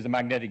like to think of it as a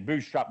magnetic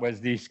bootstrap, whereas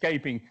the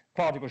escaping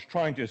particles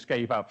trying to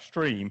escape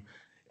upstream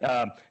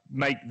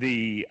make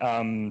the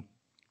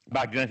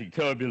magnetic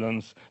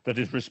turbulence that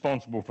is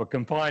responsible for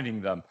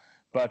confining them.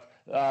 But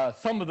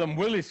some of them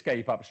will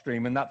escape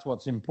upstream, and that's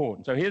what's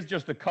important. So here's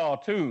just a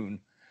cartoon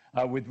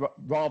with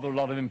rather a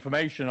lot of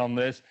information on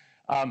this.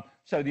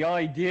 So the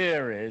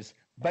idea is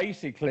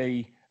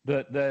basically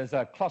that there's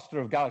a cluster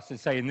of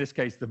galaxies, say in this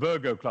case the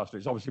Virgo cluster.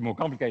 It's obviously more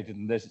complicated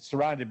than this. It's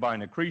surrounded by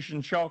an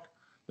accretion shock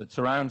that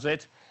surrounds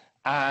it,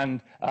 and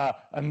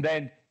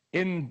then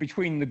in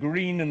between the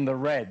green and the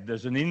red,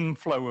 there's an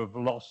inflow of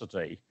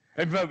velocity,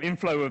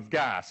 inflow of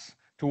gas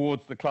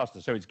towards the cluster.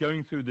 So it's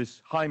going through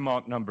this high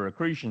Mach number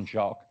accretion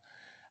shock,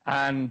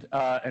 and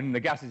the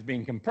gas is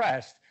being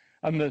compressed,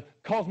 and the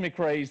cosmic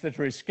rays that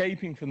are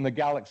escaping from the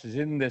galaxies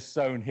in this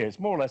zone here, it's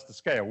more or less the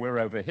scale, we're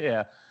over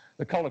here,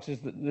 the galaxies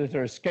that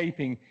are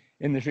escaping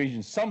in this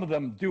region, some of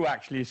them do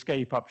actually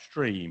escape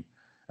upstream.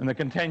 And the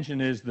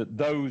contention is that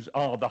those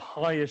are the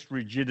highest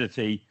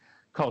rigidity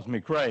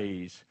cosmic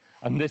rays.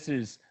 And this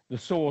is the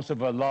source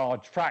of a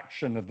large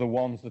fraction of the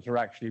ones that are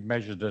actually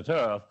measured at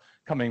Earth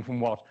coming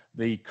from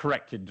the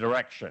corrected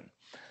direction.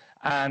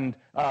 And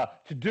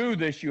to do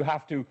this, you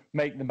have to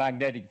make the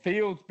magnetic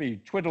fields be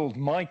twiddled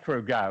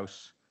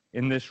micro-Gauss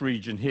in this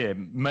region here,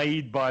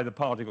 made by the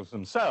particles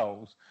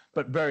themselves,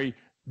 but very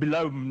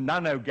below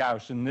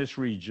nano-Gauss in this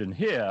region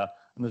here.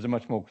 And there's a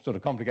much more sort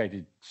of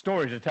complicated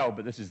story to tell,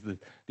 but this is the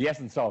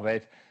essence of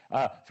it,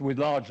 so with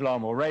large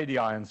Larmor radii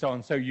and so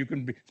on. So you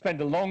can spend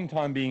a long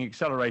time being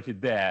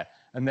accelerated there.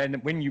 And then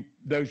when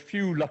those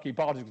few lucky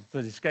particles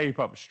that escape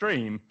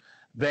upstream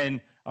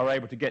then are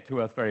able to get to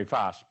Earth very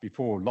fast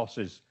before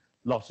losses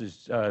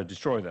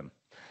destroy them.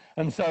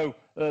 And so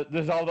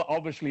there's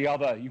obviously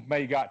other, you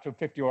may go out to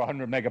 50 or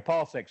 100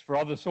 megaparsecs for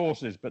other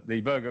sources, but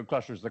the Virgo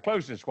cluster is the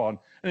closest one.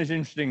 And it's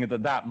interesting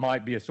that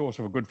might be a source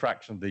of a good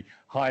fraction of the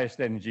highest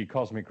energy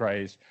cosmic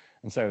rays.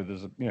 And so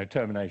there's a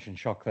termination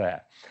shock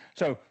there.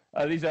 So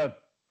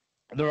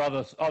there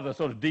are other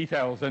sort of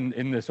details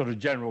in this sort of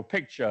general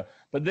picture,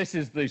 but this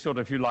is the sort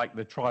of, if you like,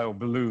 the trial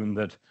balloon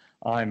that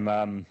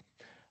I'm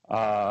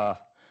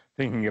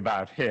thinking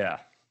about here.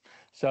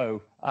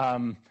 So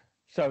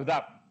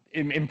that,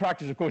 in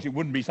practice, of course, it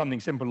wouldn't be something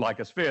simple like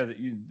a sphere.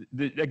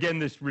 Again,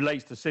 this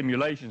relates to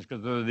simulations,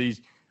 because there are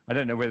these, I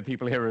don't know whether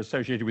people here are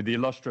associated with the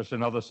Illustrious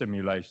and other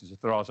simulations.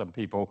 If there are some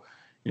people,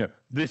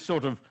 this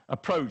sort of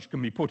approach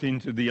can be put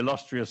into the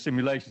Illustrious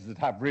simulations that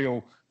have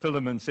real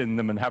filaments in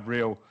them and have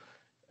real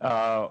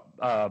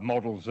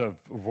models of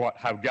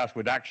how gas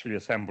would actually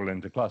assemble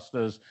into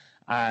clusters.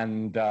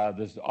 And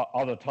there's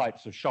other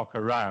types of shock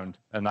around.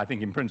 And I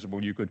think in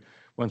principle you could,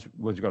 once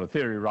you've got a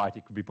theory right,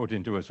 it could be put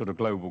into a sort of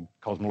global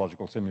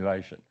cosmological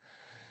simulation.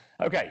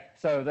 Okay,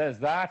 so there's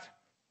that.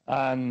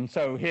 And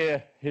so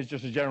here's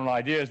just a general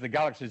idea. As the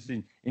galaxies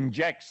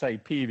inject, say,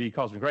 PeV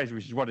cosmic rays,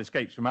 which is what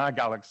escapes from our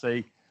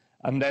galaxy,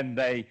 and then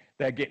they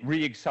get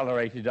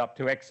re-accelerated up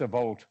to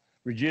exavolt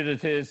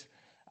rigidities,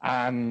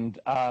 and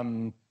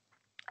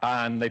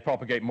they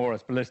propagate more or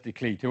less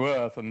ballistically to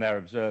Earth, and they're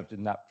observed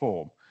in that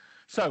form.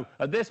 So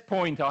at this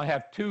point, I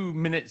have 2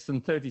 minutes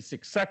and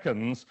 36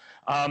 seconds.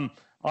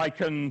 I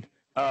can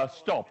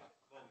stop.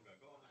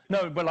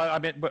 No, well, I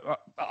mean,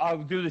 but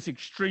I'll do this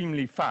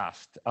extremely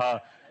fast.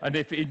 And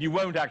if you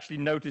won't actually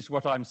notice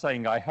what I'm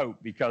saying, I hope,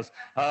 because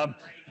it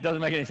doesn't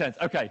make any sense.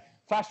 Okay,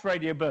 fast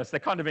radio bursts, they're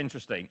kind of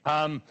interesting.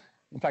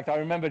 In fact, I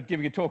remember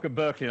giving a talk at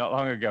Berkeley not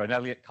long ago, and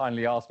Elliot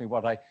kindly asked me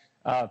what I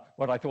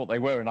thought they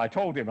were, and I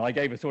told him, and I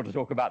gave a sort of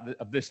talk about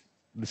this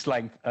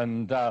length,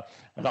 and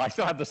I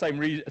still have the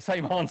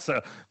same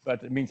answer,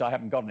 but it means I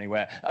haven't got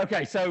anywhere.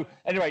 Okay, so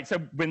anyway, so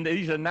when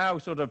these are now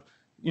sort of,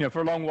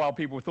 for a long while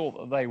people thought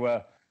that they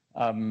were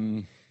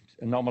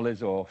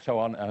anomalies or so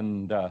on,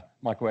 and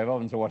microwave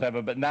ovens or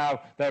whatever, but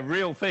now they're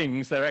real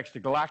things. They're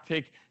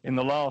extragalactic. In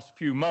the last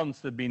few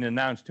months, there have been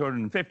announced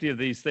 250 of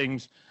these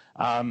things.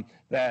 Some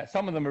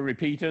of them are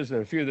repeaters. There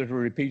are a few that are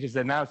repeaters.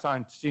 They're now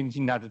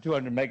seen down to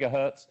 200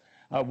 megahertz.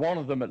 One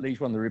of them, at least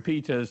one of the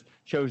repeaters,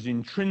 shows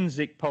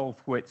intrinsic pulse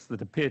widths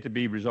that appear to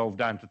be resolved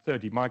down to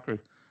 30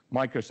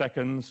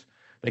 microseconds.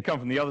 They come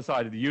from the other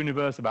side of the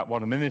universe, about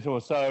 1 minute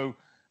or so.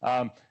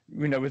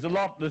 There's a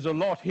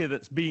lot here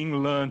that's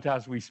being learned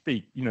as we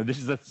speak. This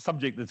is a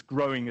subject that's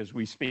growing as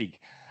we speak.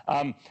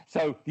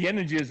 So the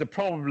energies are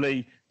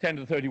probably 10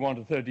 to the 31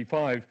 to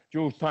 35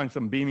 joules times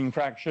some beaming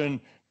fraction.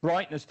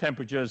 Brightness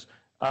temperatures,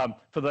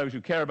 for those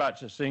who care about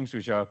such things,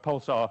 which are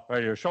pulsar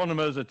radio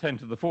astronomers, are 10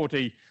 to the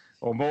 40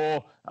 or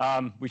more,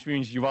 which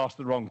means you've asked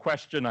the wrong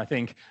question, I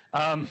think.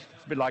 It's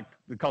a bit like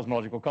the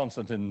cosmological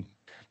constant in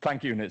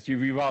Planck units.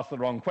 You've asked the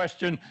wrong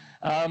question.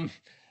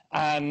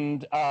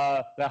 And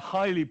they're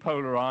highly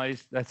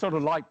polarized. They're sort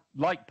of like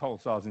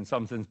pulsars in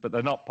some sense, but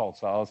they're not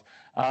pulsars.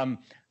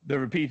 The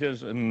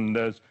repeaters, and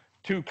there's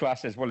 2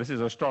 classes. Well, this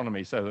is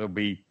astronomy, so there'll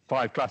be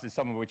 5 classes,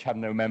 some of which have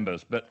no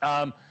members.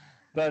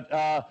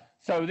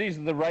 So these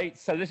are the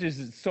rates. So this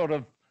is sort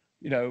of,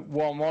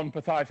 one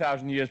per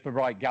 5,000 years per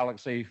bright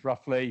galaxy,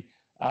 roughly.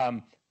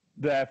 I'm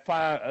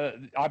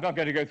not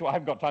going to go through, I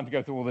haven't got time to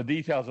go through all the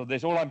details of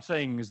this. All I'm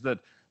saying is that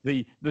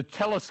the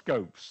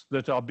telescopes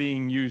that are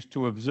being used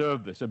to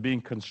observe this are being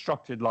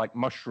constructed like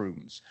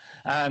mushrooms,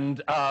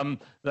 and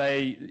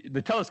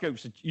the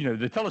telescopes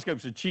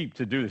are cheap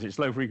to do this. It's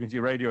low frequency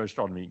radio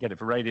astronomy. You get it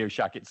for Radio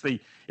Shack. It's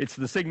the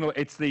signal.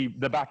 It's the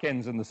back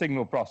ends and the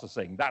signal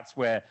processing. That's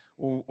where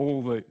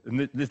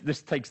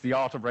this takes the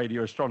art of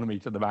radio astronomy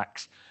to the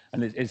max,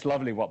 and it's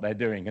lovely what they're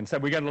doing. And so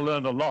we're going to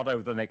learn a lot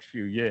over the next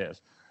few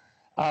years.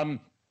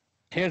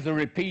 Here's a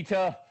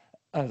repeater.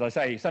 As I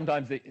say,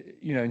 sometimes,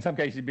 in some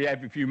cases, it'd be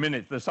every few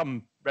minutes. There's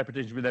some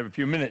repetition with every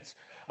few minutes.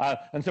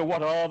 And so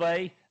what are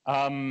they?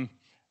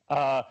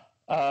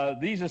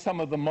 These are some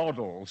of the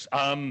models.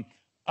 They're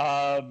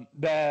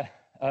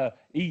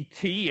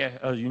ET,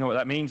 as you know what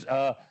that means.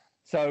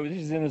 So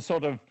this is in a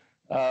sort of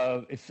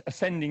it's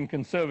descending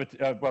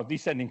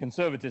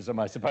conservatism,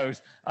 I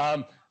suppose.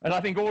 And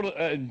I think all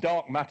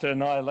dark matter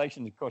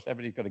annihilation, of course,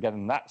 everybody's got to get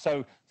in that.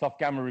 So soft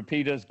gamma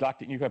repeaters,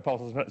 galactic nuclear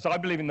pulses. So I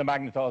believe in the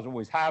magnetars,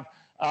 always have.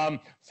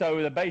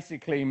 So they're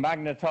basically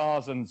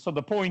magnetars. And so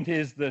the point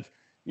is that,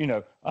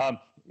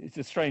 it's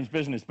a strange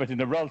business, but in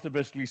a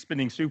relativistically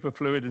spinning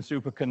superfluid and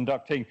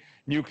superconducting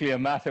nuclear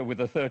matter with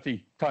a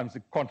 30 times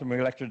the quantum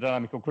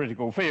electrodynamical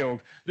critical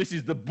field, this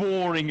is the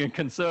boring and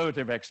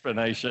conservative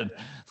explanation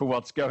for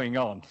what's going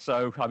on.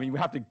 So, I mean, we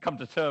have to come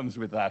to terms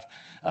with that.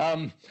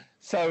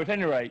 So at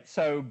any rate,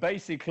 so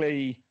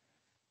basically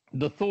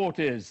the thought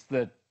is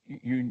that,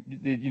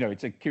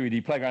 it's a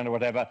QED playground or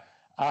whatever,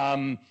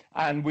 and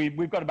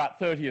we've got about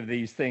 30 of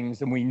these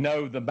things, and we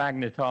know the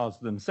magnetars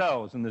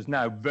themselves, and there's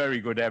now very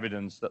good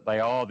evidence that they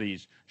are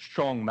these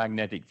strong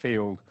magnetic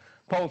field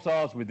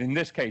pulsars, with, in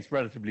this case,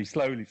 relatively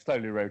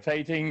slowly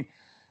rotating,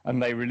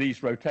 and they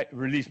release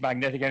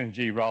magnetic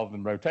energy rather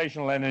than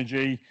rotational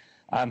energy,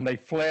 and they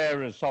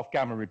flare as soft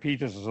gamma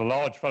repeaters. There's a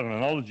large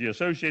phenomenology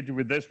associated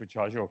with this, which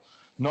I shall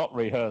not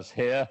rehearse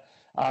here.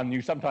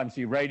 You sometimes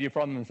see radio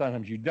from them, and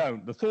sometimes you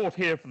don't. The thought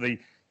here for the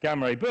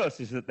gamma ray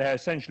bursts is that they're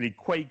essentially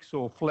quakes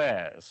or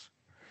flares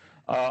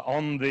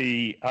on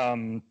the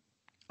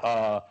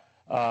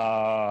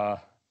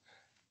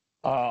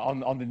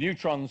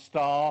neutron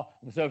star,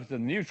 the surface of the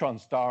neutron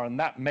star, and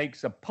that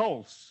makes a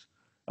pulse,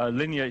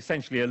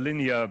 essentially a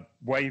linear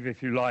wave,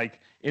 if you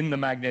like, in the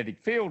magnetic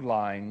field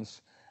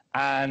lines.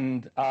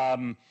 And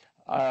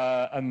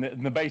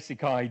the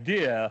basic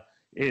idea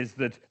is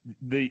that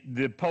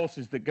the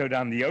pulses that go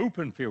down the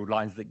open field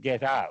lines that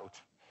get out,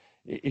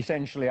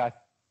 essentially, I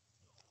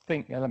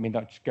think, let me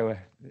not just go,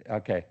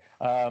 okay,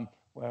 what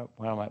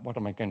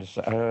am I going to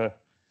say?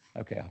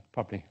 Okay, I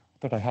thought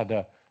I had,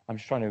 I'm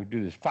just trying to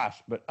do this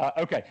fast, but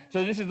okay,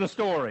 so this is the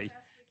story.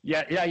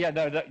 No,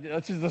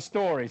 this is the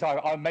story, so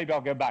maybe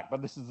I'll go back,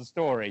 but this is the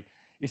story.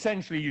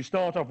 Essentially, you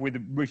start off with,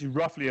 which is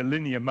roughly a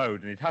linear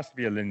mode, and it has to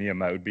be a linear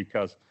mode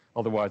because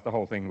otherwise the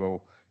whole thing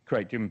will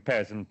create different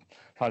pairs and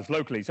times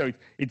locally. So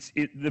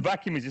the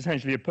vacuum is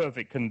essentially a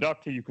perfect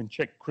conductor. You can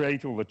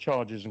create all the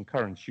charges and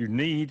currents you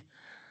need.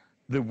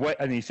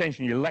 And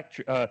essentially,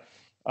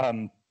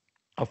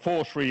 a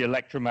force-free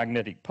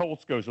electromagnetic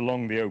pulse goes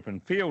along the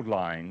open field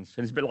lines,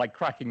 and it's a bit like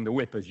cracking the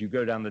whip as you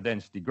go down the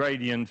density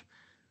gradient.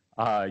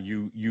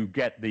 You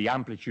get the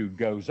amplitude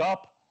goes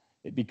up.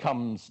 It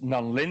becomes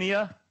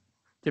nonlinear,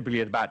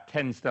 typically at about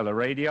 10 stellar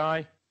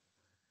radii.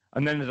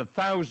 And then at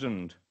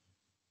 1,000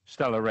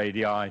 stellar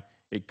radii,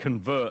 it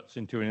converts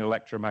into an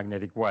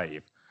electromagnetic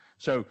wave.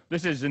 So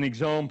this is an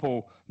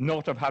example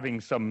not of having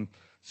some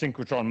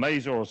synchrotron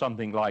maser or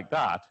something like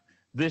that.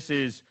 This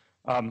is,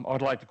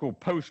 I'd like to call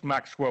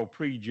post-Maxwell,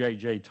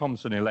 pre-J.J.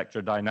 Thomson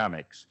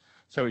electrodynamics.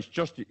 So it's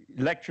just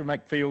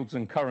electromagnetic fields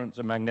and currents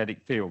and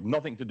magnetic field,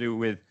 nothing to do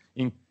with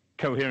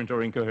coherent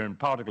or incoherent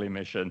particle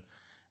emission.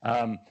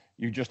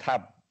 You just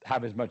have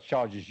as much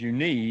charge as you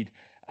need.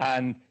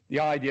 And the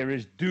idea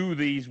is, do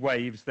these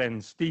waves then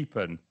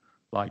steepen,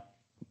 like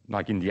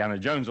Indiana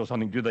Jones or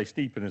something? Do they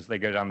steepen as they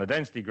go down the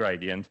density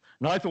gradient?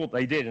 And I thought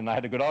they did, and I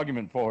had a good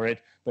argument for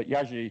it. But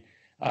Yaji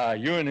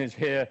Yuan is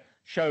here,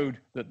 showed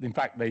that, in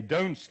fact, they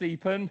don't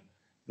steepen.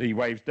 The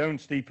waves don't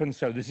steepen.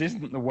 So this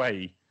isn't the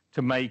way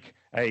to make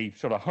a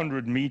sort of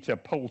 100-meter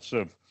pulse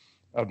of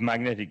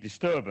magnetic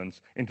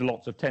disturbance into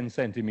lots of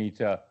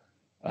 10-centimeter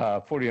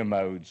Fourier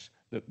modes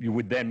that you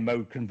would then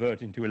mode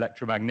convert into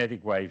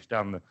electromagnetic waves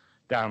down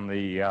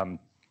the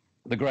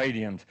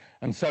gradient.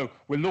 And so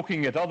we're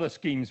looking at other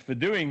schemes for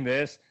doing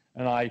this,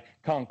 and I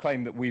can't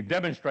claim that we've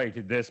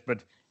demonstrated this,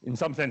 but in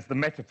some sense the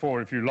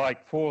metaphor, if you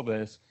like, for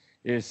this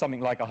is something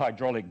like a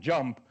hydraulic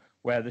jump,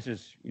 where this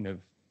is,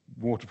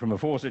 water from a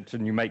faucet,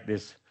 and you make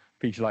this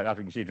feature like that.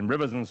 You can see it in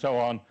rivers and so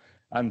on.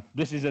 And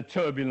this is a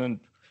turbulent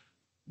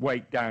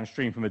wake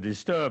downstream from a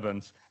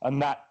disturbance,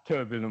 and that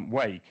turbulent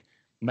wake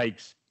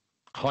makes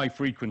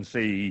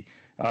high-frequency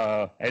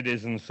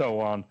eddies and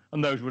so on,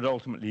 and those would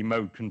ultimately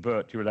mode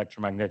convert to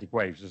electromagnetic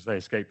waves as they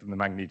escape from the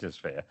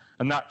magnetosphere.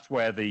 And that's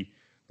where the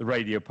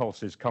radio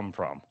pulses come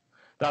from.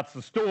 That's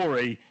the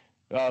story.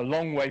 a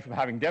long way from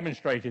having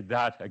demonstrated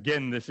that.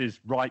 Again, this is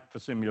ripe for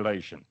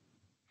simulation.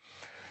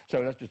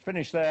 So let's just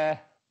finish there.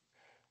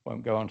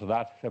 Won't go on to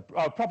that. So,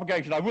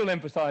 propagation, I will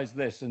emphasize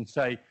this and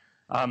say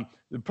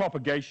the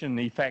propagation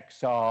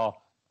effects are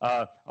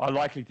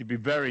likely to be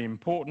very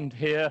important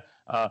here.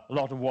 A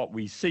lot of what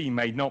we see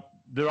may not.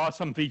 There are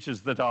some features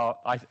that are,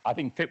 I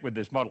think, fit with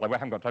this model. I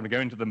haven't got time to go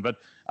into them, but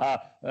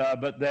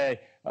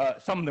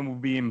some of them will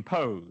be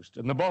imposed.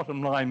 And the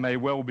bottom line may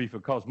well be for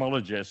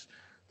cosmologists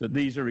that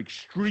these are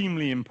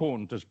extremely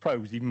important as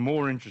probes, even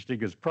more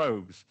interesting as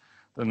probes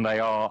than they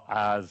are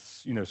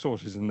as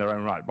sources in their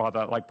own right,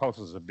 rather like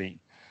pulsars have been.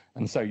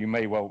 And so you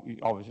may well,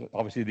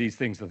 obviously these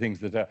things are things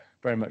that are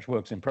very much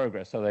works in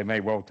progress, so they may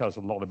well tell us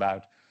a lot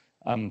about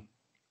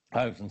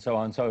probes and so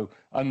on. So,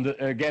 and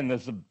again,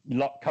 there's a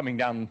lot coming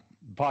down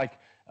the pike,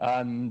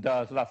 and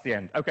so that's the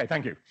end. Okay,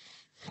 thank you.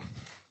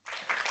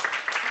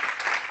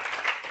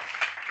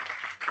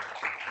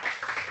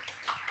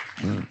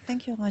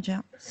 Thank you,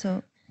 Roger.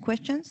 So,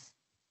 questions?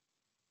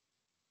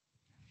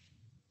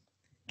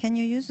 Can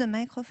you use the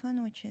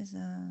microphone, which is,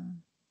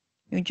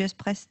 you just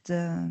pressed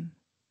the...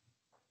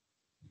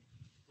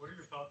 What are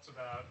your thoughts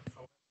about...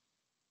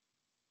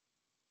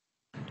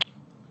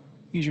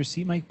 Use your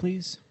seat mic,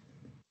 please.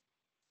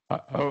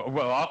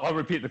 Well, I'll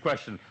repeat the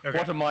question. Okay.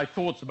 What are my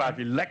thoughts about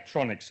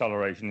electron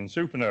acceleration in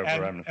supernova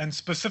remnants? And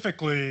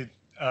specifically,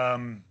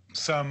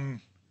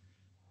 some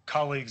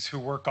colleagues who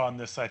work on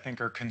this, I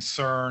think, are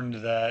concerned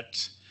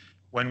that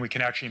when we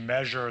can actually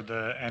measure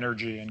the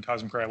energy in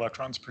cosmic ray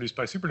electrons produced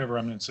by supernova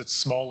remnants, it's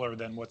smaller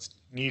than what's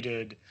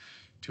needed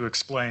to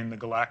explain the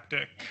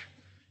galactic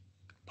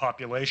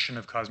population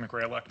of cosmic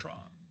ray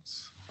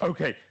electrons.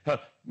 Okay,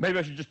 maybe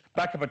I should just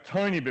back up a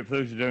tiny bit for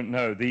those who don't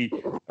know. There's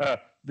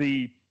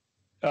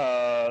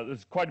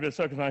quite a bit of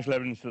circumstantial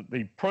evidence that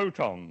the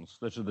protons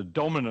that are the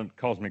dominant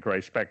cosmic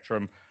ray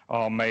spectrum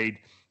are made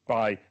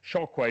by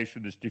shock waves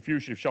through this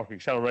diffusive shock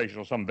acceleration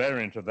or some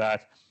variant of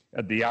that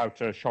at the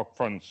outer shock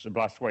fronts,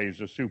 blast waves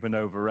of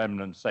supernova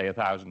remnants, say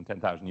 1,000,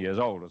 10,000 years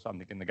old or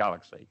something in the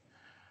galaxy.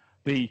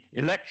 The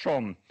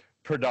electron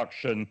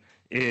production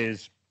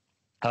is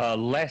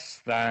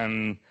less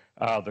than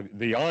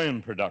the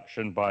ion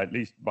production by at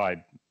least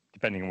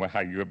depending on how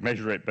you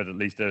measure it, but at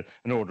least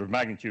an order of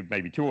magnitude,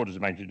 maybe 2 orders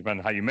of magnitude, depending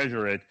on how you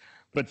measure it.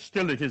 But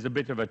still, it is a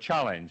bit of a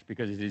challenge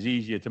because it is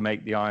easier to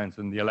make the ions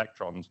than the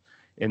electrons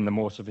in the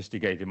more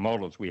sophisticated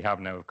models we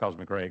have now of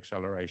cosmic ray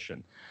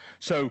acceleration.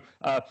 So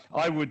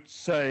I would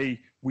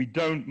say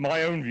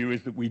my own view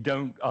is that we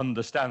don't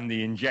understand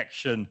the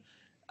injection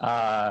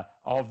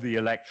of the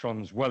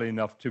electrons well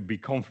enough to be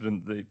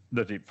confident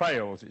that it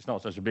fails. It's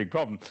not such a big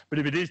problem. But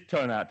if it is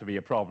turn out to be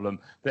a problem,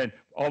 then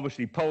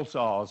obviously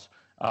pulsars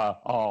are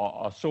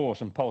a source,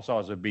 and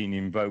pulsars have been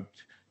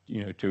invoked,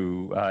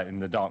 in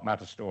the dark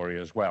matter story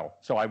as well.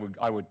 So I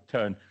would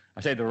turn. I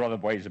say there are other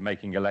ways of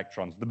making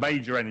electrons. The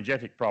major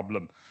energetic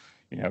problem,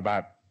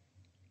 about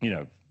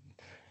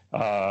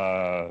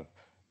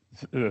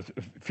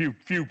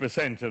few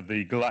percent of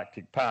the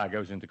galactic power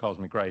goes into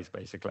cosmic rays,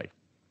 basically.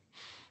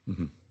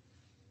 Mm-hmm.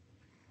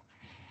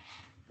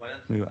 Why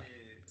don't we see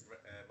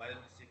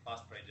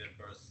fast radiant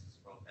bursts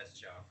from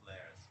SGR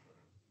flares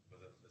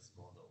with this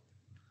model?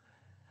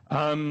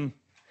 I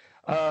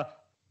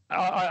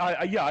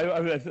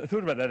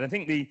thought about that.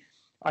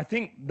 I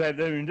think that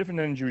they're in a different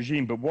energy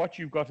regime, but what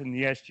you've got in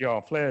the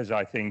SGR flares,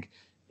 I think,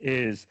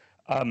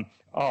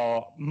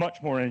 are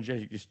much more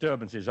energetic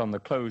disturbances on the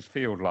closed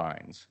field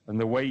lines. And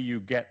the way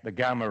you get the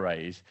gamma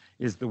rays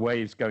is the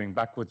waves going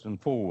backwards and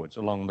forwards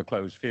along the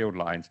closed field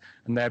lines.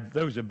 And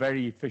those are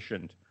very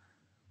efficient.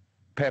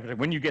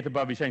 When you get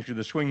above essentially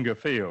the Swinger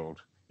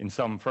field in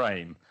some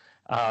frame,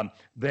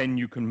 then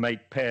you can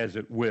make pairs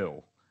at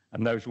will,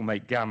 and those will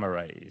make gamma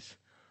rays.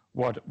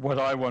 What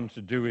I want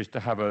to do is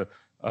to have a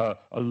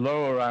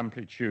lower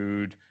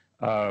amplitude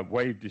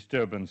wave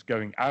disturbance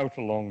going out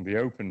along the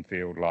open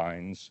field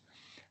lines,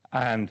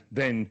 and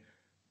then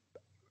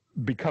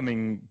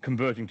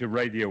converting to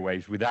radio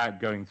waves without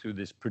going through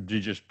this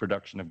prodigious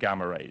production of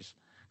gamma rays.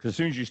 Because as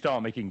soon as you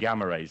start making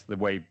gamma rays, the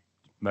wave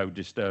mode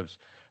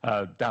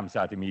damps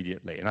out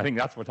immediately. And I think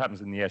that's what happens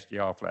in the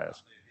SGR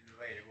flares. In a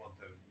way, you want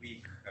a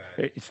weak...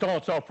 It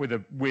starts off with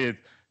a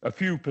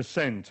few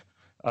percent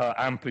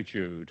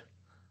amplitude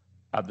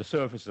at the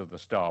surface of the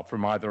star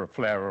from either a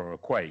flare or a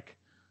quake,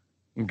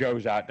 and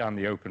goes out down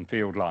the open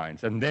field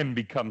lines, and then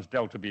becomes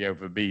delta B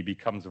over B,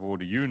 becomes of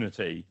order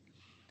unity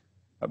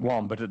at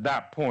 1. But at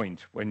that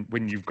point,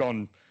 when you've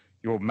gone,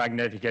 your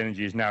magnetic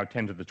energy is now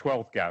 10 to the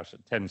 12th Gauss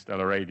at 10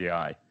 stellar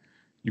radii,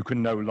 you're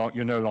no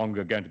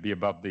longer going to be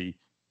above the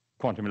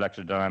quantum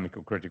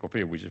electrodynamical critical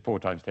field, which is 4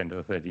 times 10 to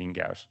the 13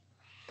 Gauss.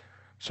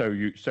 So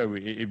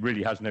it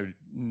really has no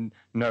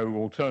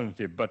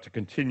alternative but to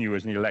continue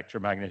as an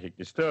electromagnetic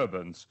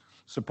disturbance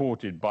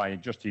supported by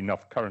just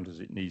enough current as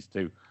it needs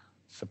to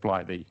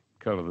supply the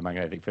curl of the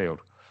magnetic field.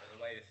 So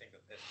the way you think of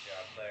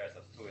SGR flares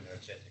as too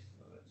energetic?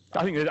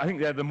 I think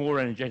they're the more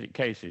energetic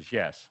cases,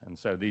 yes. And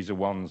so these are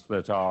ones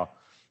that are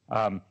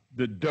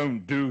that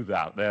don't do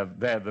that.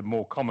 They're the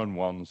more common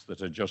ones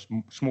that are just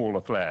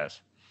smaller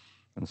flares.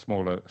 and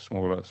smaller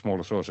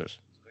sources.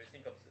 So I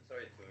think,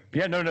 sorry to...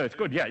 Yeah, no, it's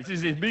good. Yeah,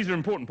 these are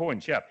important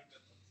points, yeah.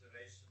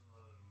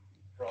 Observational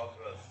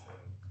progress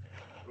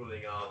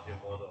ruling out your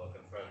model or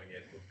confirming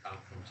it would come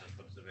from just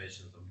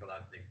observations of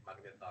galactic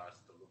magnetars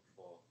to look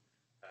for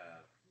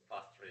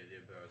fast radio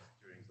bursts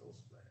during those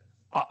flares.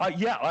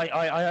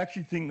 I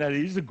actually think that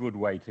is a good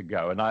way to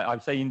go. And I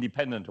say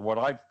independent of what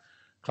I've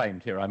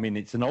claimed here. I mean,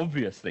 it's an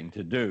obvious thing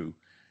to do,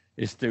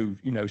 is to,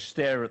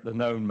 stare at the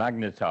known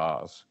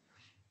magnetars,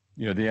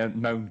 the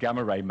known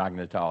gamma ray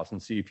magnetars,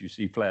 and see if you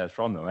see flares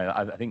from them.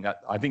 I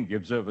think the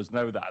observers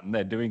know that, and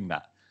they're doing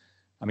that.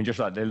 I mean, just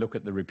like they look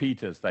at the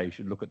repeaters, they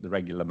should look at the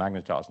regular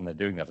magnetars, and they're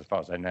doing that as far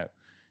as I know.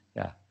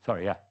 Yeah,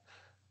 sorry, yeah.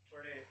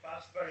 For the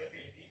fast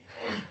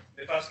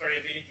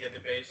variability at the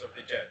base of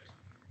the jet,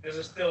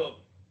 there's still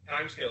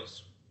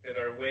timescales that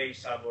are way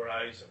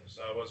sub-horizon.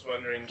 So I was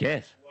wondering,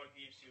 yes, what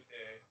gives you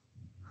the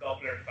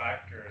Doppler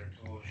factor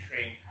to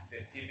shrink the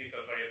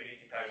typical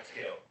variability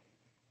timescale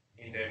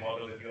in the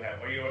model that you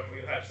have? Or you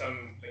have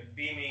some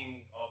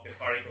beaming of the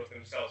particles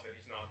themselves that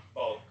is not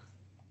bulk?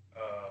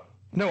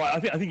 No, I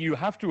think you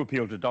have to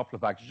appeal to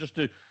Doppler factor. Just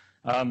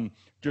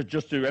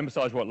to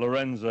emphasize what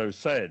Lorenzo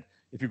said,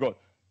 if you've got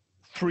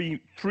three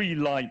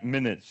light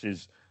minutes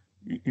is,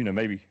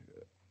 maybe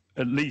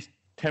at least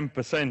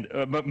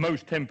 10%,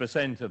 most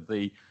 10% of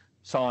the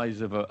size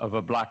of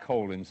a black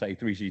hole in, say,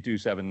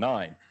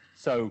 3C279.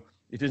 So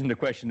it isn't a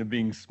question of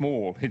being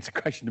small; it's a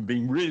question of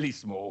being really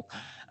small,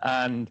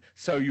 and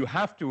so you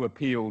have to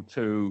appeal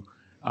to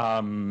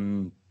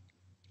time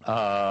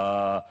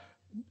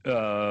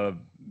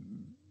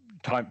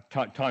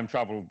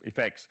travel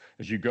effects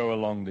as you go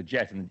along the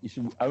jet, and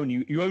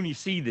you only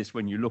see this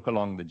when you look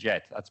along the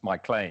jet. That's my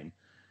claim.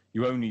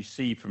 You only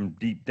see from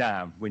deep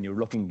down when you're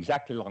looking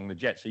exactly along the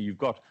jet. So you've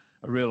got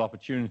a real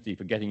opportunity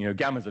for getting,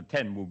 gammas of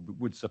 10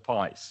 would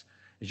suffice.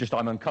 It's just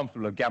I'm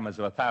uncomfortable with gammas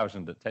of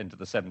 1,000 at 10 to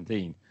the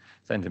 17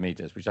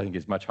 centimeters, which I think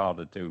is much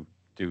harder to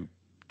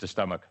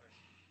stomach.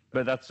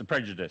 But that's a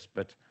prejudice.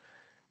 But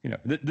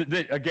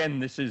again,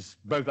 this is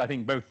both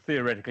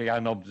theoretically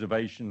and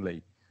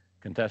observationally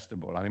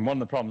contestable. I mean, one of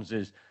the problems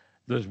is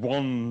there's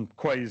one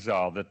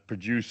quasar that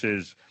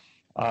produces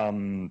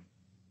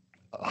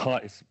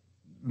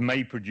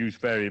may produce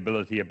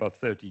variability above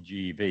 30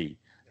 GeV.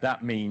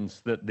 That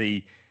means that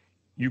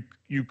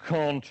you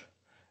can't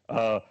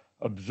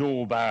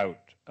absorb out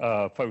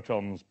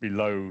photons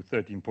below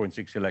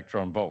 13.6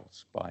 electron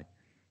volts by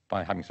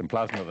having some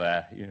plasma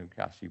there. You've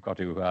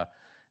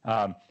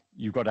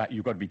got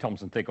to be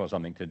Thomson thick or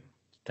something to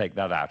take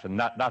that out,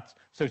 and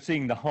so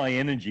seeing the high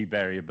energy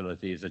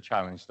variability is a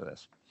challenge to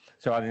this.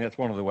 So I think that's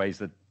one of the ways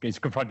that it's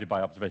confronted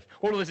by observation.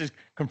 All of this is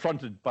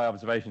confronted by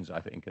observations, I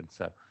think, and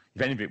so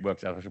if any of it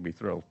works out, I shall be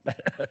thrilled.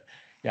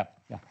 Yeah.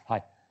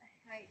 Hi.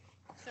 Hi.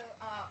 So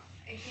I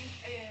think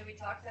we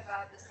talked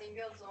about the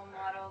single zone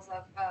models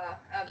of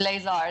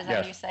lasers,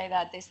 and you say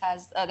that this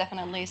has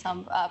definitely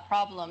some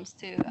problems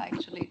to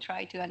actually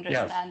try to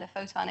understand the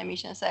photon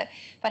emission. So,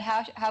 but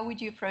how would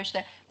you approach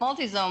the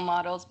multi-zone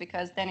models?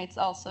 Because then it's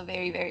also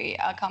very, very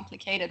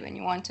complicated when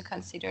you want to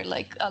consider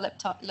like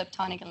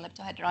leptonic and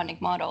leptohedronic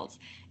models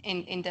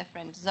in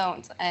different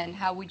zones. And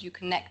how would you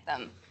connect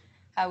them?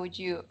 How would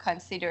you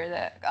consider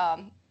the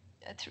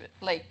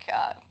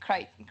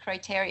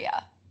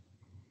criteria?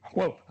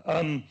 Well,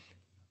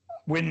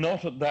 we're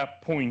not at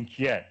that point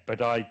yet,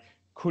 but I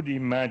could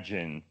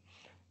imagine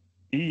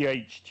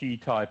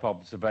EHT-type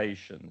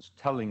observations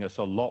telling us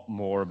a lot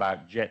more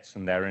about jets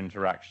and their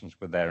interactions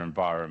with their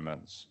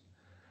environments,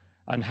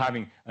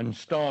 and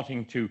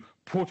starting to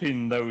put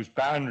in those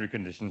boundary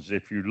conditions,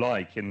 if you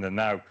like, in the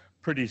now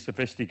pretty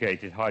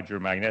sophisticated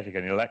hydromagnetic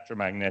and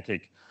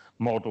electromagnetic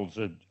models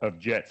of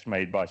jets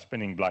made by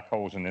spinning black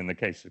holes, and in the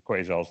case of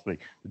quasars, the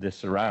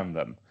disks around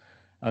them,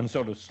 and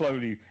sort of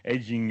slowly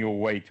edging your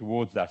way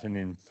towards that and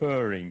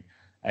inferring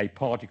a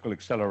particle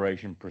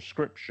acceleration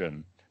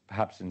prescription,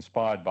 perhaps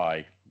inspired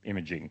by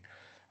imaging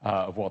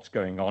of what's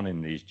going on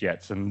in these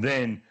jets, and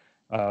then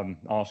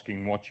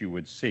asking what you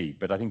would see.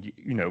 But I think,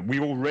 we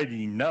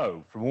already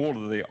know from all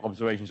of the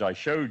observations I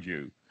showed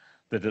you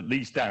that at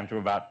least down to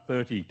about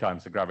 30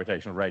 times the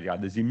gravitational radii,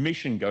 there's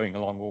emission going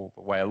along all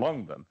the way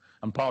along them,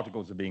 and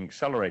particles are being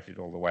accelerated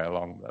all the way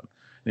along them.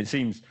 And it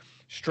seems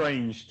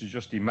strange to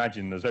just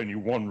imagine there's only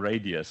one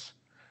radius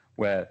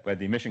where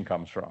the emission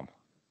comes from.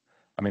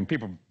 I mean,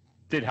 people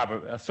did have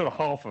a sort of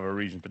half of a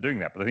reason for doing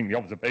that, but I think the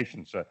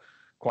observations are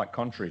quite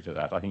contrary to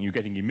that. I think you're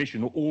getting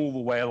emission all the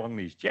way along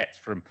these jets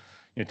from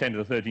 10 to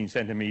the 13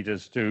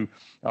 centimeters to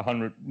a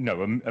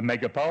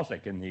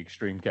megaparsec in the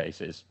extreme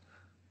cases.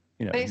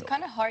 But it's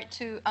kind of hard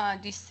to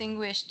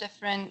distinguish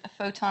different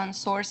photon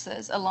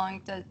sources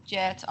along the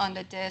jet, on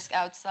the disk,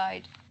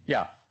 outside.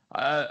 Yeah.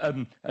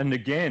 And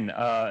again,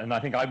 and I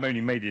think I've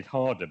only made it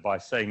harder by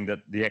saying that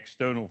the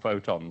external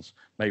photons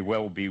may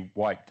well be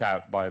wiped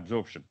out by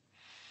absorption.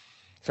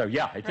 So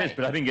yeah, it is.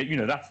 But I think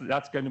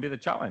that's going to be the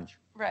challenge.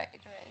 Right.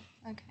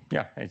 Okay.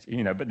 Yeah, it's,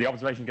 but the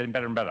observation is getting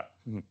better and better.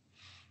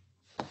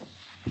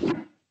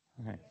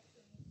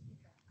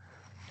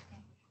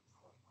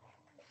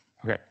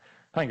 Okay.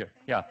 Thank you.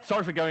 Yeah.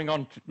 Sorry for going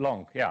on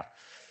long. Yeah.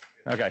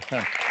 Okay.